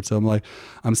so forth. So I'm like,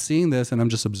 I'm seeing this and I'm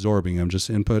just absorbing. I'm just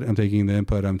input. I'm taking the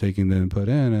input. I'm taking the input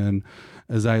in. And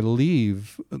as I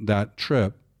leave that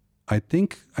trip, I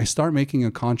think I start making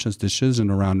a conscious decision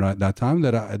around that time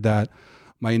that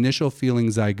my initial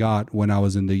feelings I got when I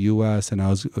was in the U.S. and I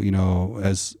was,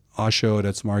 as Asho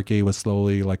at SmartGate was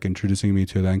slowly like introducing me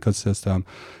to the ecosystem,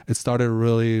 it started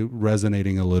really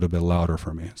resonating a little bit louder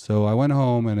for me. So I went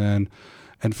home and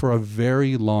for a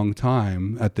very long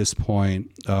time at this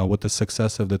point, with the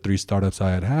success of the 3 startups I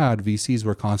had, VCs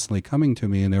were constantly coming to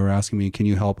me and they were asking me, can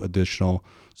you help additional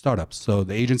startups? So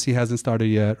the agency hasn't started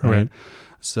yet, right?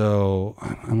 So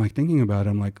I'm like thinking about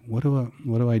it. I'm like, what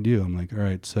do I do? I'm like, all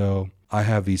right, so I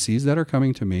have VCs that are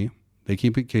coming to me. They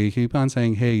keep on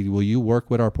saying, hey, will you work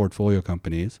with our portfolio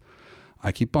companies?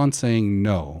 I keep on saying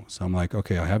no. So I'm like,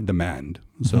 okay, I have demand.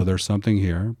 So there's something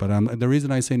here. But the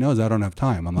reason I say no is I don't have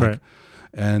time. I'm like,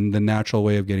 and the natural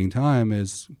way of getting time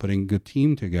is putting a good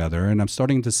team together. And I'm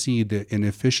starting to see the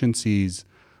inefficiencies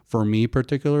for me,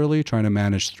 particularly trying to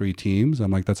manage 3 teams. I'm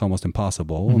like, that's almost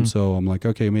impossible. And so I'm like,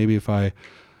 okay, maybe if I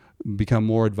become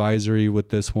more advisory with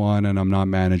this one and I'm not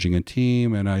managing a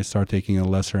team and I start taking a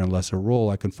lesser and lesser role,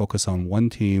 I can focus on one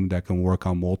team that can work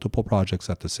on multiple projects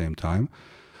at the same time.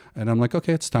 And I'm like,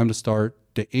 okay, it's time to start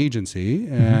the agency.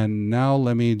 And now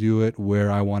let me do it where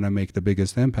I want to make the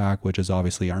biggest impact, which is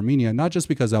obviously Armenia, not just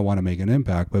because I want to make an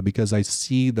impact, but because I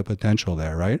see the potential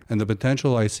there, right? And the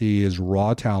potential I see is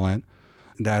raw talent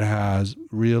that has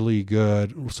really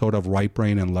good sort of right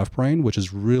brain and left brain, which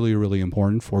is really, really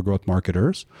important for growth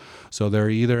marketers. So they're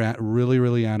either really,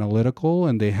 really analytical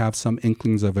and they have some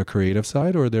inklings of a creative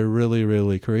side, or they're really,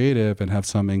 really creative and have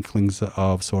some inklings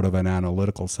of sort of an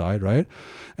analytical side, right?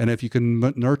 And if you can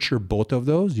nurture both of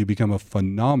those, you become a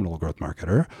phenomenal growth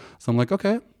marketer. So I'm like,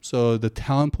 okay, so the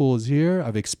talent pool is here.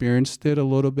 I've experienced it a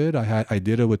little bit. I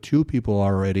did it with 2 people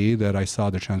already that I saw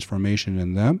the transformation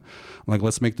in them. I'm like,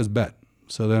 let's make this bet.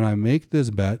 So then I make this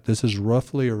bet. This is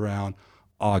roughly around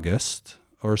August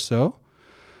or so.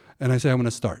 And I say, I'm going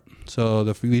to start. So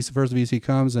the first VC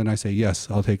comes and I say, yes,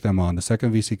 I'll take them on. The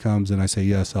second VC comes and I say,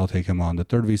 yes, I'll take him on. The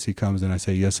third VC comes and I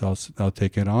say, yes, I'll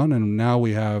take it on. And now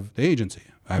we have the agency.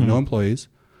 I have no employees.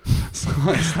 So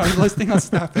I started listing on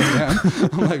Staff AM.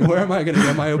 I'm like, where am I going to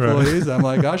get my employees? I'm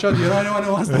like, gosh, do you know anyone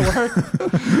who wants to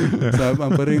work? So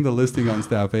I'm putting the listing on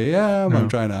Staff AM. I'm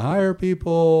trying to hire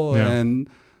people. And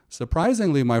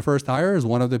surprisingly, my first hire is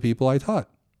one of the people I taught.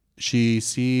 She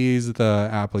sees the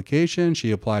application, she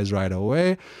applies right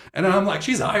away. And I'm like,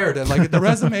 she's hired. And like the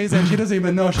resumes, and she doesn't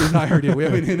even know she's hired yet. We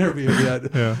haven't interviewed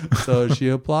yet. So she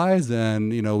applies and,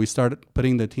 we start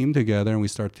putting the team together and we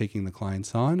start taking the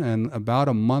clients on. And about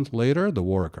a month later, the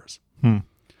war occurs.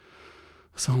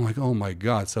 So I'm like, oh my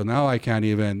God. So now I can't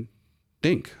even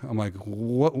think. I'm like,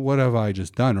 what have I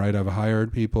just done, right? I've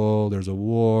hired people. There's a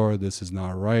war. This is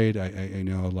not right. I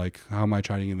know, like, how am I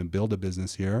trying to even build a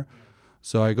business here?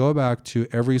 So I go back to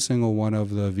every single one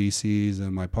of the VCs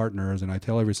and my partners, and I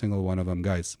tell every single one of them,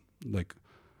 guys, like,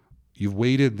 you've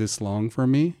waited this long for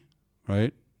me,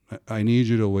 right? I need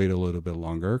you to wait a little bit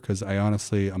longer, because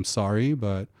I'm sorry,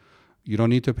 but you don't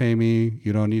need to pay me.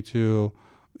 I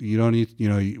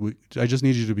just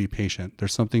need you to be patient.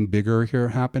 There's something bigger here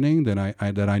happening that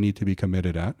I need to be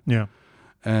committed at. Yeah.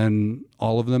 And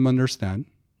all of them understand.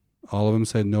 All of them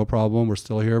said, no problem. We're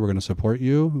still here. We're going to support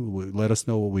you. Let us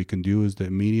know what we can do, is the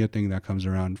immediate thing that comes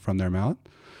around from their mouth.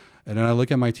 And then I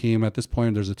look at my team. At this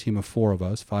point, there's a team of 5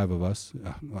 of us.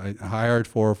 I hired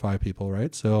 4 or 5 people,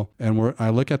 right? So, I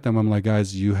look at them. I'm like,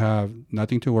 guys, you have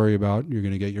nothing to worry about. You're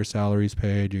going to get your salaries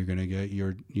paid. You're going to get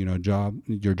your job.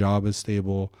 Your job is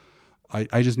stable.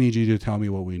 I just need you to tell me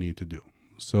what we need to do.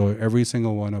 So every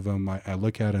single one of them, I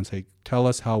look at and say, tell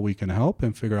us how we can help,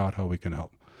 and figure out how we can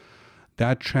help.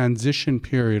 That transition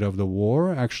period of the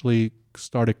war actually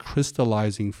started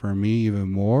crystallizing for me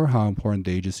even more how important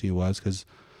the agency was, because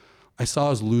I saw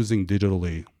us losing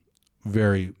digitally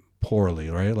very poorly,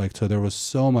 right? Like, so there was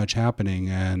so much happening.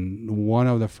 And one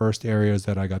of the first areas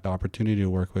that I got the opportunity to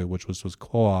work with, which was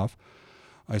co-op,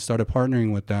 I started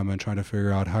partnering with them and trying to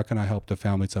figure out how can I help the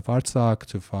families of Artsakh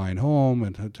to find home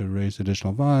and to raise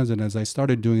additional funds. And as I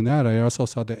started doing that, I also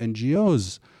saw the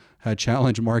NGOs had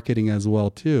challenge marketing as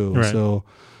well too. Right. So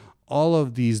all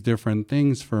of these different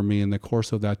things for me in the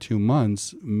course of that 2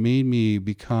 months made me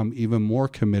become even more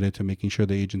committed to making sure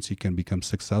the agency can become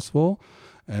successful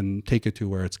and take it to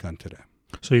where it's gone today.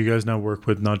 So you guys now work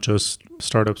with not just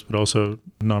startups, but also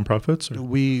nonprofits? Or?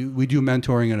 We do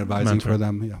mentoring and advising for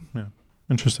them. Yeah.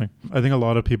 Interesting. I think a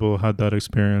lot of people had that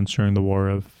experience during the war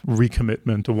of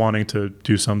recommitment to wanting to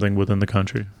do something within the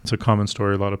country. It's a common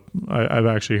story. I've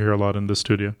actually hear a lot in the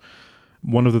studio.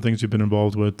 One of the things you've been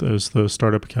involved with is the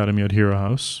Startup Academy at Hero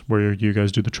House, where you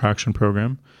guys do the Traction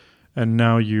program. And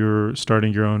now you're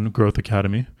starting your own Growth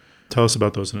Academy. Tell us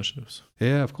about those initiatives.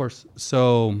 Yeah, of course.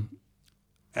 So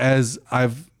as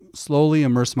I've slowly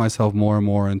immersed myself more and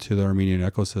more into the Armenian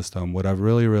ecosystem, what I've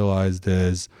really realized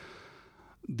is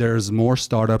there's more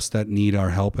startups that need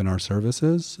our help and our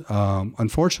services.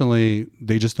 Unfortunately,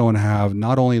 they just don't have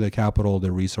not only the capital,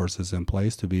 the resources in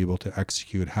place to be able to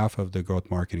execute half of the growth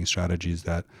marketing strategies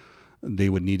that they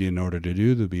would need in order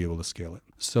to be able to scale it.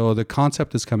 So the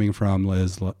concept is coming from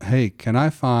is, hey, can I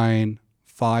find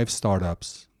 5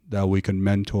 startups that we can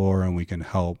mentor and we can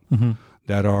help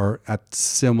that are at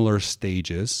similar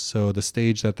stages? So the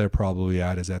stage that they're probably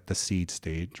at is at the seed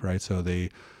stage, right? So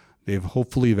they've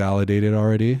hopefully validated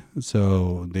already.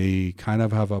 So they kind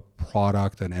of have a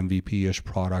product, an MVP-ish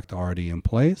product already in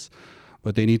place,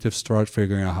 but they need to start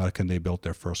figuring out how can they build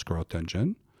their first growth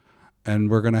engine. And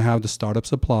we're going to have the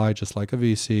startups apply just like a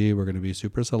VC. We're going to be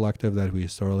super selective that we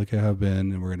historically have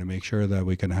been, and we're going to make sure that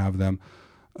we can have them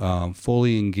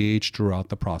fully engaged throughout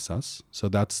the process. So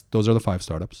those are the 5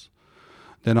 startups.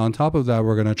 Then on top of that,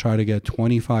 we're going to try to get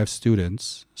 25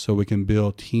 students so we can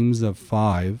build teams of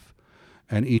 5.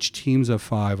 And each teams of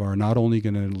 5 are not only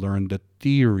going to learn the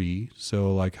theory,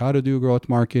 so like how to do growth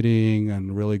marketing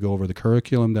and really go over the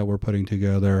curriculum that we're putting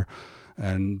together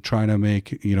and trying to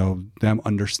make them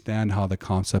understand how the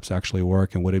concepts actually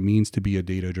work and what it means to be a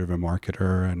data-driven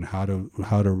marketer and how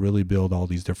to really build all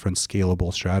these different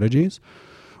scalable strategies.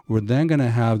 We're then going to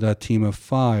have that team of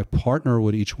 5 partner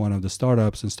with each one of the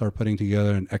startups and start putting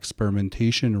together an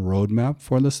experimentation roadmap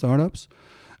for the startups.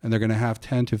 And they're going to have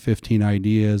 10 to 15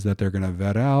 ideas that they're going to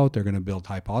vet out. They're going to build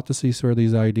hypotheses for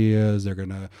these ideas. They're going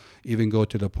to even go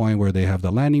to the point where they have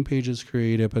the landing pages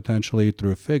created potentially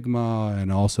through Figma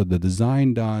and also the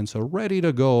design done. So ready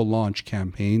to go launch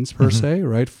campaigns per se,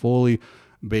 right? Fully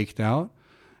baked out.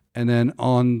 And then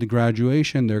on the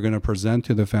graduation, they're going to present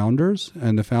to the founders,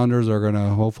 and the founders are going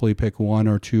to hopefully pick 1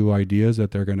 or 2 ideas that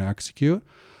they're going to execute.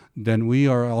 Then we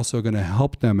are also going to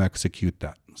help them execute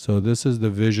that. So this is the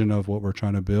vision of what we're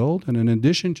trying to build. And in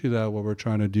addition to that, what we're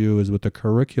trying to do is with the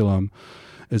curriculum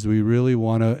is we really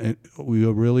want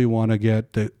to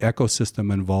get the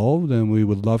ecosystem involved, and we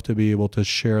would love to be able to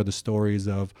share the stories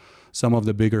of some of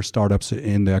the bigger startups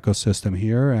in the ecosystem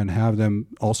here and have them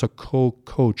also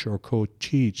co-coach or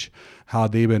co-teach how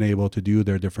they've been able to do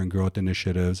their different growth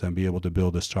initiatives and be able to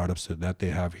build the startups that they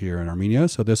have here in Armenia.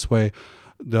 So this way,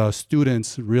 the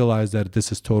students realize that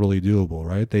this is totally doable,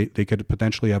 right? They could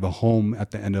potentially have a home at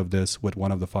the end of this with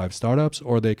one of the 5 startups,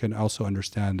 or they can also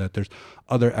understand that there's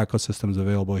other ecosystems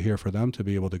available here for them to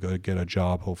be able to go get a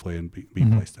job, hopefully, and be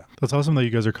placed at. That's awesome that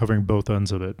you guys are covering both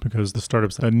ends of it, because the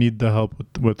startups that need the help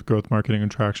with growth marketing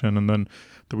and traction, and then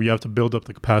we have to build up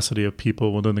the capacity of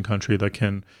people within the country that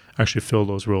can actually fill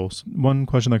those roles. One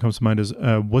question that comes to mind is,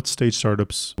 what stage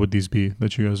startups would these be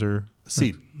that you guys are?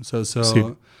 Seed. So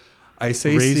seed. I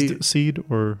say raised seed,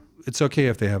 or it's okay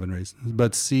if they haven't raised,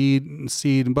 but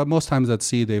seed. But most times at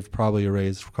seed, they've probably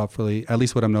raised roughly, at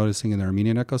least what I'm noticing in the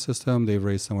Armenian ecosystem, they've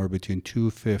raised somewhere between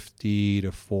 250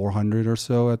 to 400 or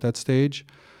so at that stage.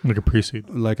 Like a pre-seed.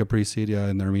 Like a pre-seed, yeah,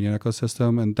 in the Armenian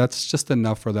ecosystem. And that's just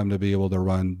enough for them to be able to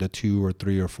run the 2 or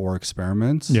 3 or 4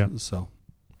 experiments. Yeah. So.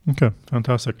 Okay,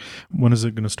 fantastic. When is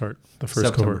it going to start, the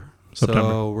first cohort? September.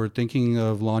 So we're thinking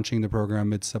of launching the program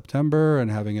mid-September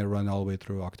and having it run all the way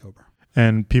through October.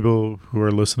 And people who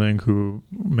are listening who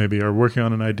maybe are working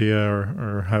on an idea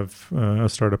or have a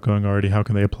startup going already, how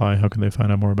can they apply? How can they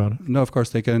find out more about it? No, of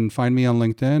course, they can find me on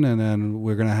LinkedIn, and then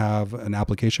we're going to have an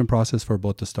application process for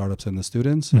both the startups and the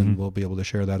students, and we'll be able to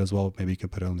share that as well. Maybe you can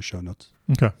put it on the show notes.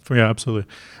 Okay. Yeah,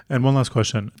 absolutely. And one last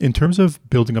question. In terms of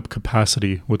building up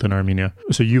capacity within Armenia,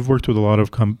 so you've worked with a lot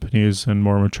of companies and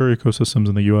more mature ecosystems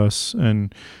in the US,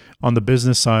 and on the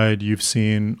business side, you've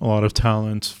seen a lot of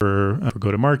talent for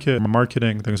go-to-market,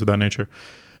 marketing, things of that nature.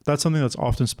 That's something that's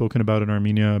often spoken about in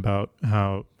Armenia, about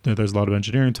how there's a lot of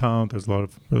engineering talent, there's a lot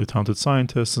of really talented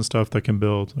scientists and stuff that can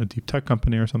build a deep tech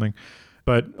company or something.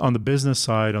 But on the business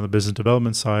side, on the business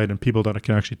development side, and people that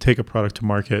can actually take a product to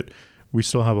market, we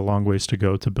still have a long ways to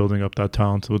go to building up that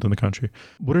talent within the country.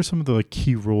 What are some of the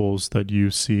key roles that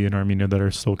you see in Armenia that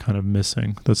are still kind of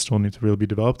missing, that still need to really be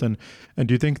developed? And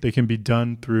do you think they can be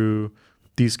done through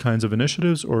these kinds of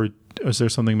initiatives, or is there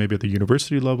something maybe at the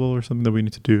university level or something that we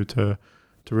need to do to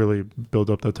really build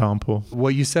up that talent pool?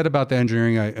 What you said about the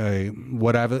engineering,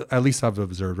 I've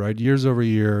observed, right? Years over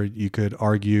year, you could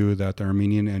argue that the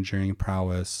Armenian engineering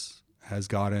prowess has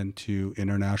gotten to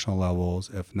international levels,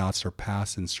 if not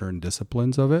surpassed in certain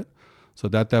disciplines of it. So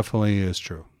that definitely is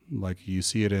true. Like you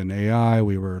see it in AI,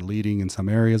 we were leading in some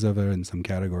areas of it, in some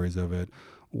categories of it,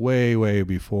 way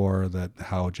before that,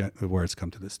 where it's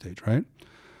come to this stage, right?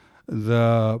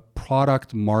 The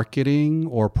product marketing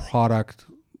or product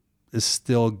is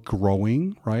still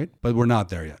growing, right? But we're not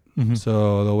there yet.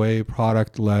 So the way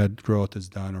product-led growth is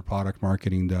done or product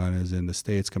marketing done is in the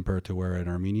States compared to where in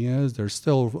Armenia is. There's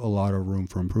still a lot of room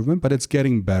for improvement, but it's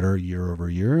getting better year over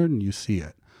year, and you see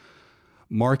it.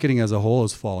 Marketing as a whole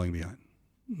is falling behind.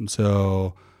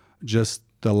 So just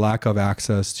the lack of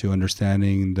access to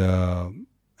understanding the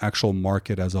actual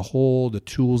market as a whole, the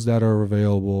tools that are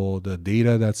available, the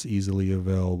data that's easily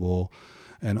available,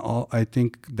 and I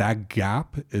think that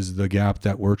gap is the gap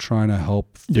that we're trying to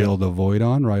help fill the void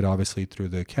on, right? Obviously through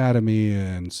the academy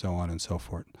and so on and so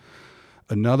forth.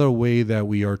 Another way that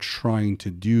we are trying to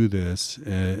do this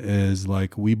is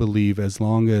like, we believe as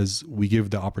long as we give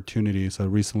the opportunity. So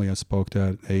recently I spoke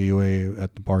at AUA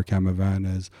at the Barcamp event,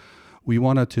 is we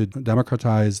wanted to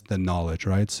democratize the knowledge,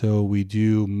 right? So we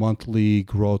do monthly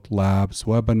growth labs,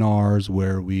 webinars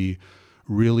where we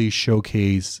really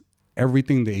showcase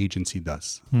everything the agency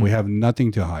does. We have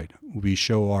nothing to hide. We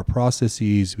show our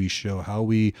processes, we show how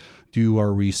we do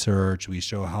our research, we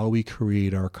show how we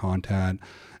create our content,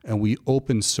 and we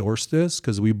open source this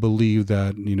because we believe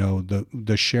that,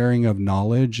 the sharing of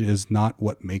knowledge is not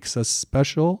what makes us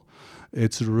special.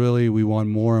 It's really, we want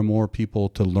more and more people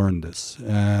to learn this.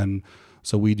 And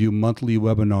so we do monthly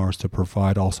webinars to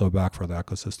provide also back for the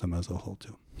ecosystem as a whole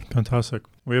too. Fantastic.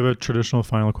 We have a traditional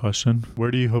final question.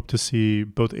 Where do you hope to see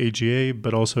both AGA,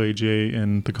 but also AGA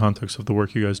in the context of the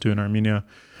work you guys do in Armenia,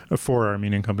 for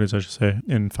Armenian companies, I should say,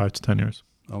 in 5 to 10 years?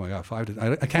 Oh my God,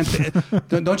 I can't.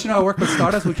 Don't you know I work with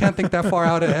startups? We can't think that far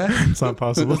out ahead. It's not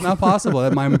possible. It's not possible.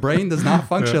 My brain does not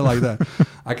function like that.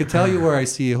 I could tell you where I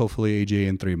see hopefully AGA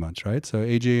in 3 months, right? So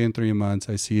AGA in 3 months,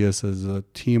 I see us as a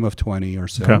team of 20 or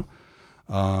so. Okay.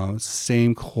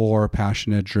 Same core,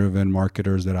 passionate, driven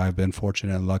marketers that I've been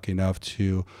fortunate and lucky enough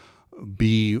to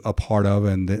be a part of,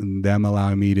 and them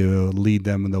allowing me to lead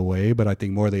them in the way. But I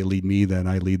think more they lead me than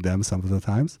I lead them some of the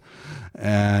times.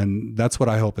 And that's what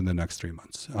I hope in the next 3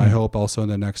 months. I hope also in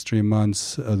the next 3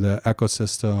 months, the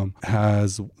ecosystem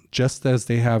has, just as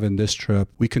they have in this trip,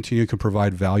 we continue to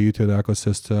provide value to the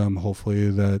ecosystem.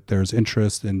 Hopefully that there's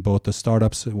interest in both the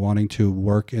startups wanting to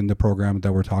work in the program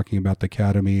that we're talking about, the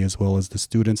academy, as well as the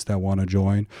students that want to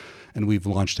join. And we've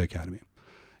launched the academy.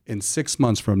 In 6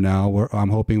 months from now, I'm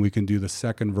hoping we can do the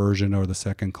second version or the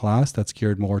second class that's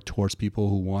geared more towards people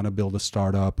who want to build a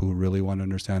startup, who really want to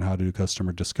understand how to do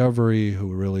customer discovery,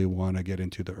 who really want to get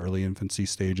into the early infancy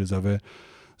stages of it.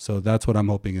 So that's what I'm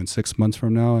hoping in 6 months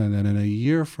from now. And then in a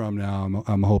year from now,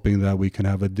 I'm hoping that we can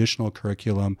have additional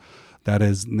curriculum that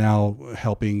is now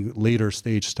helping later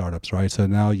stage startups, right? So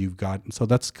now so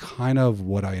that's kind of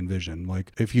what I envision.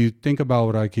 Like if you think about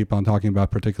what I keep on talking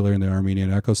about, particularly in the Armenian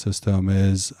ecosystem,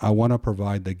 is I want to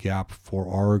provide the gap for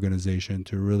our organization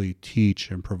to really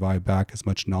teach and provide back as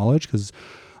much knowledge, because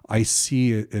I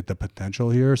see it, the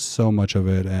potential here, so much of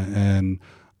it. And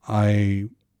I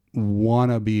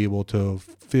want to be able to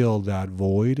fill that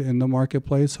void in the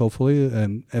marketplace, hopefully.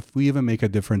 And if we even make a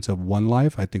difference of one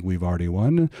life, I think we've already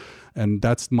won. And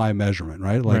that's my measurement,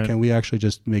 right? Like, Can we actually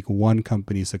just make one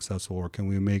company successful, or can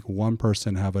we make one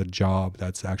person have a job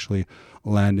that's actually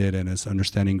landed and is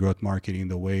understanding growth marketing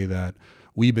the way that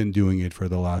we've been doing it for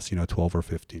the last, 12 or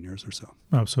 15 years or so.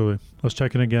 Absolutely. Let's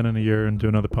check in again in a year and do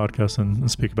another podcast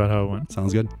and speak about how it went.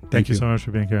 Sounds good. Thank you so much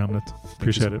for being here, Hamlet.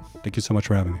 Appreciate it. Thank you so much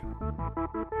for having me.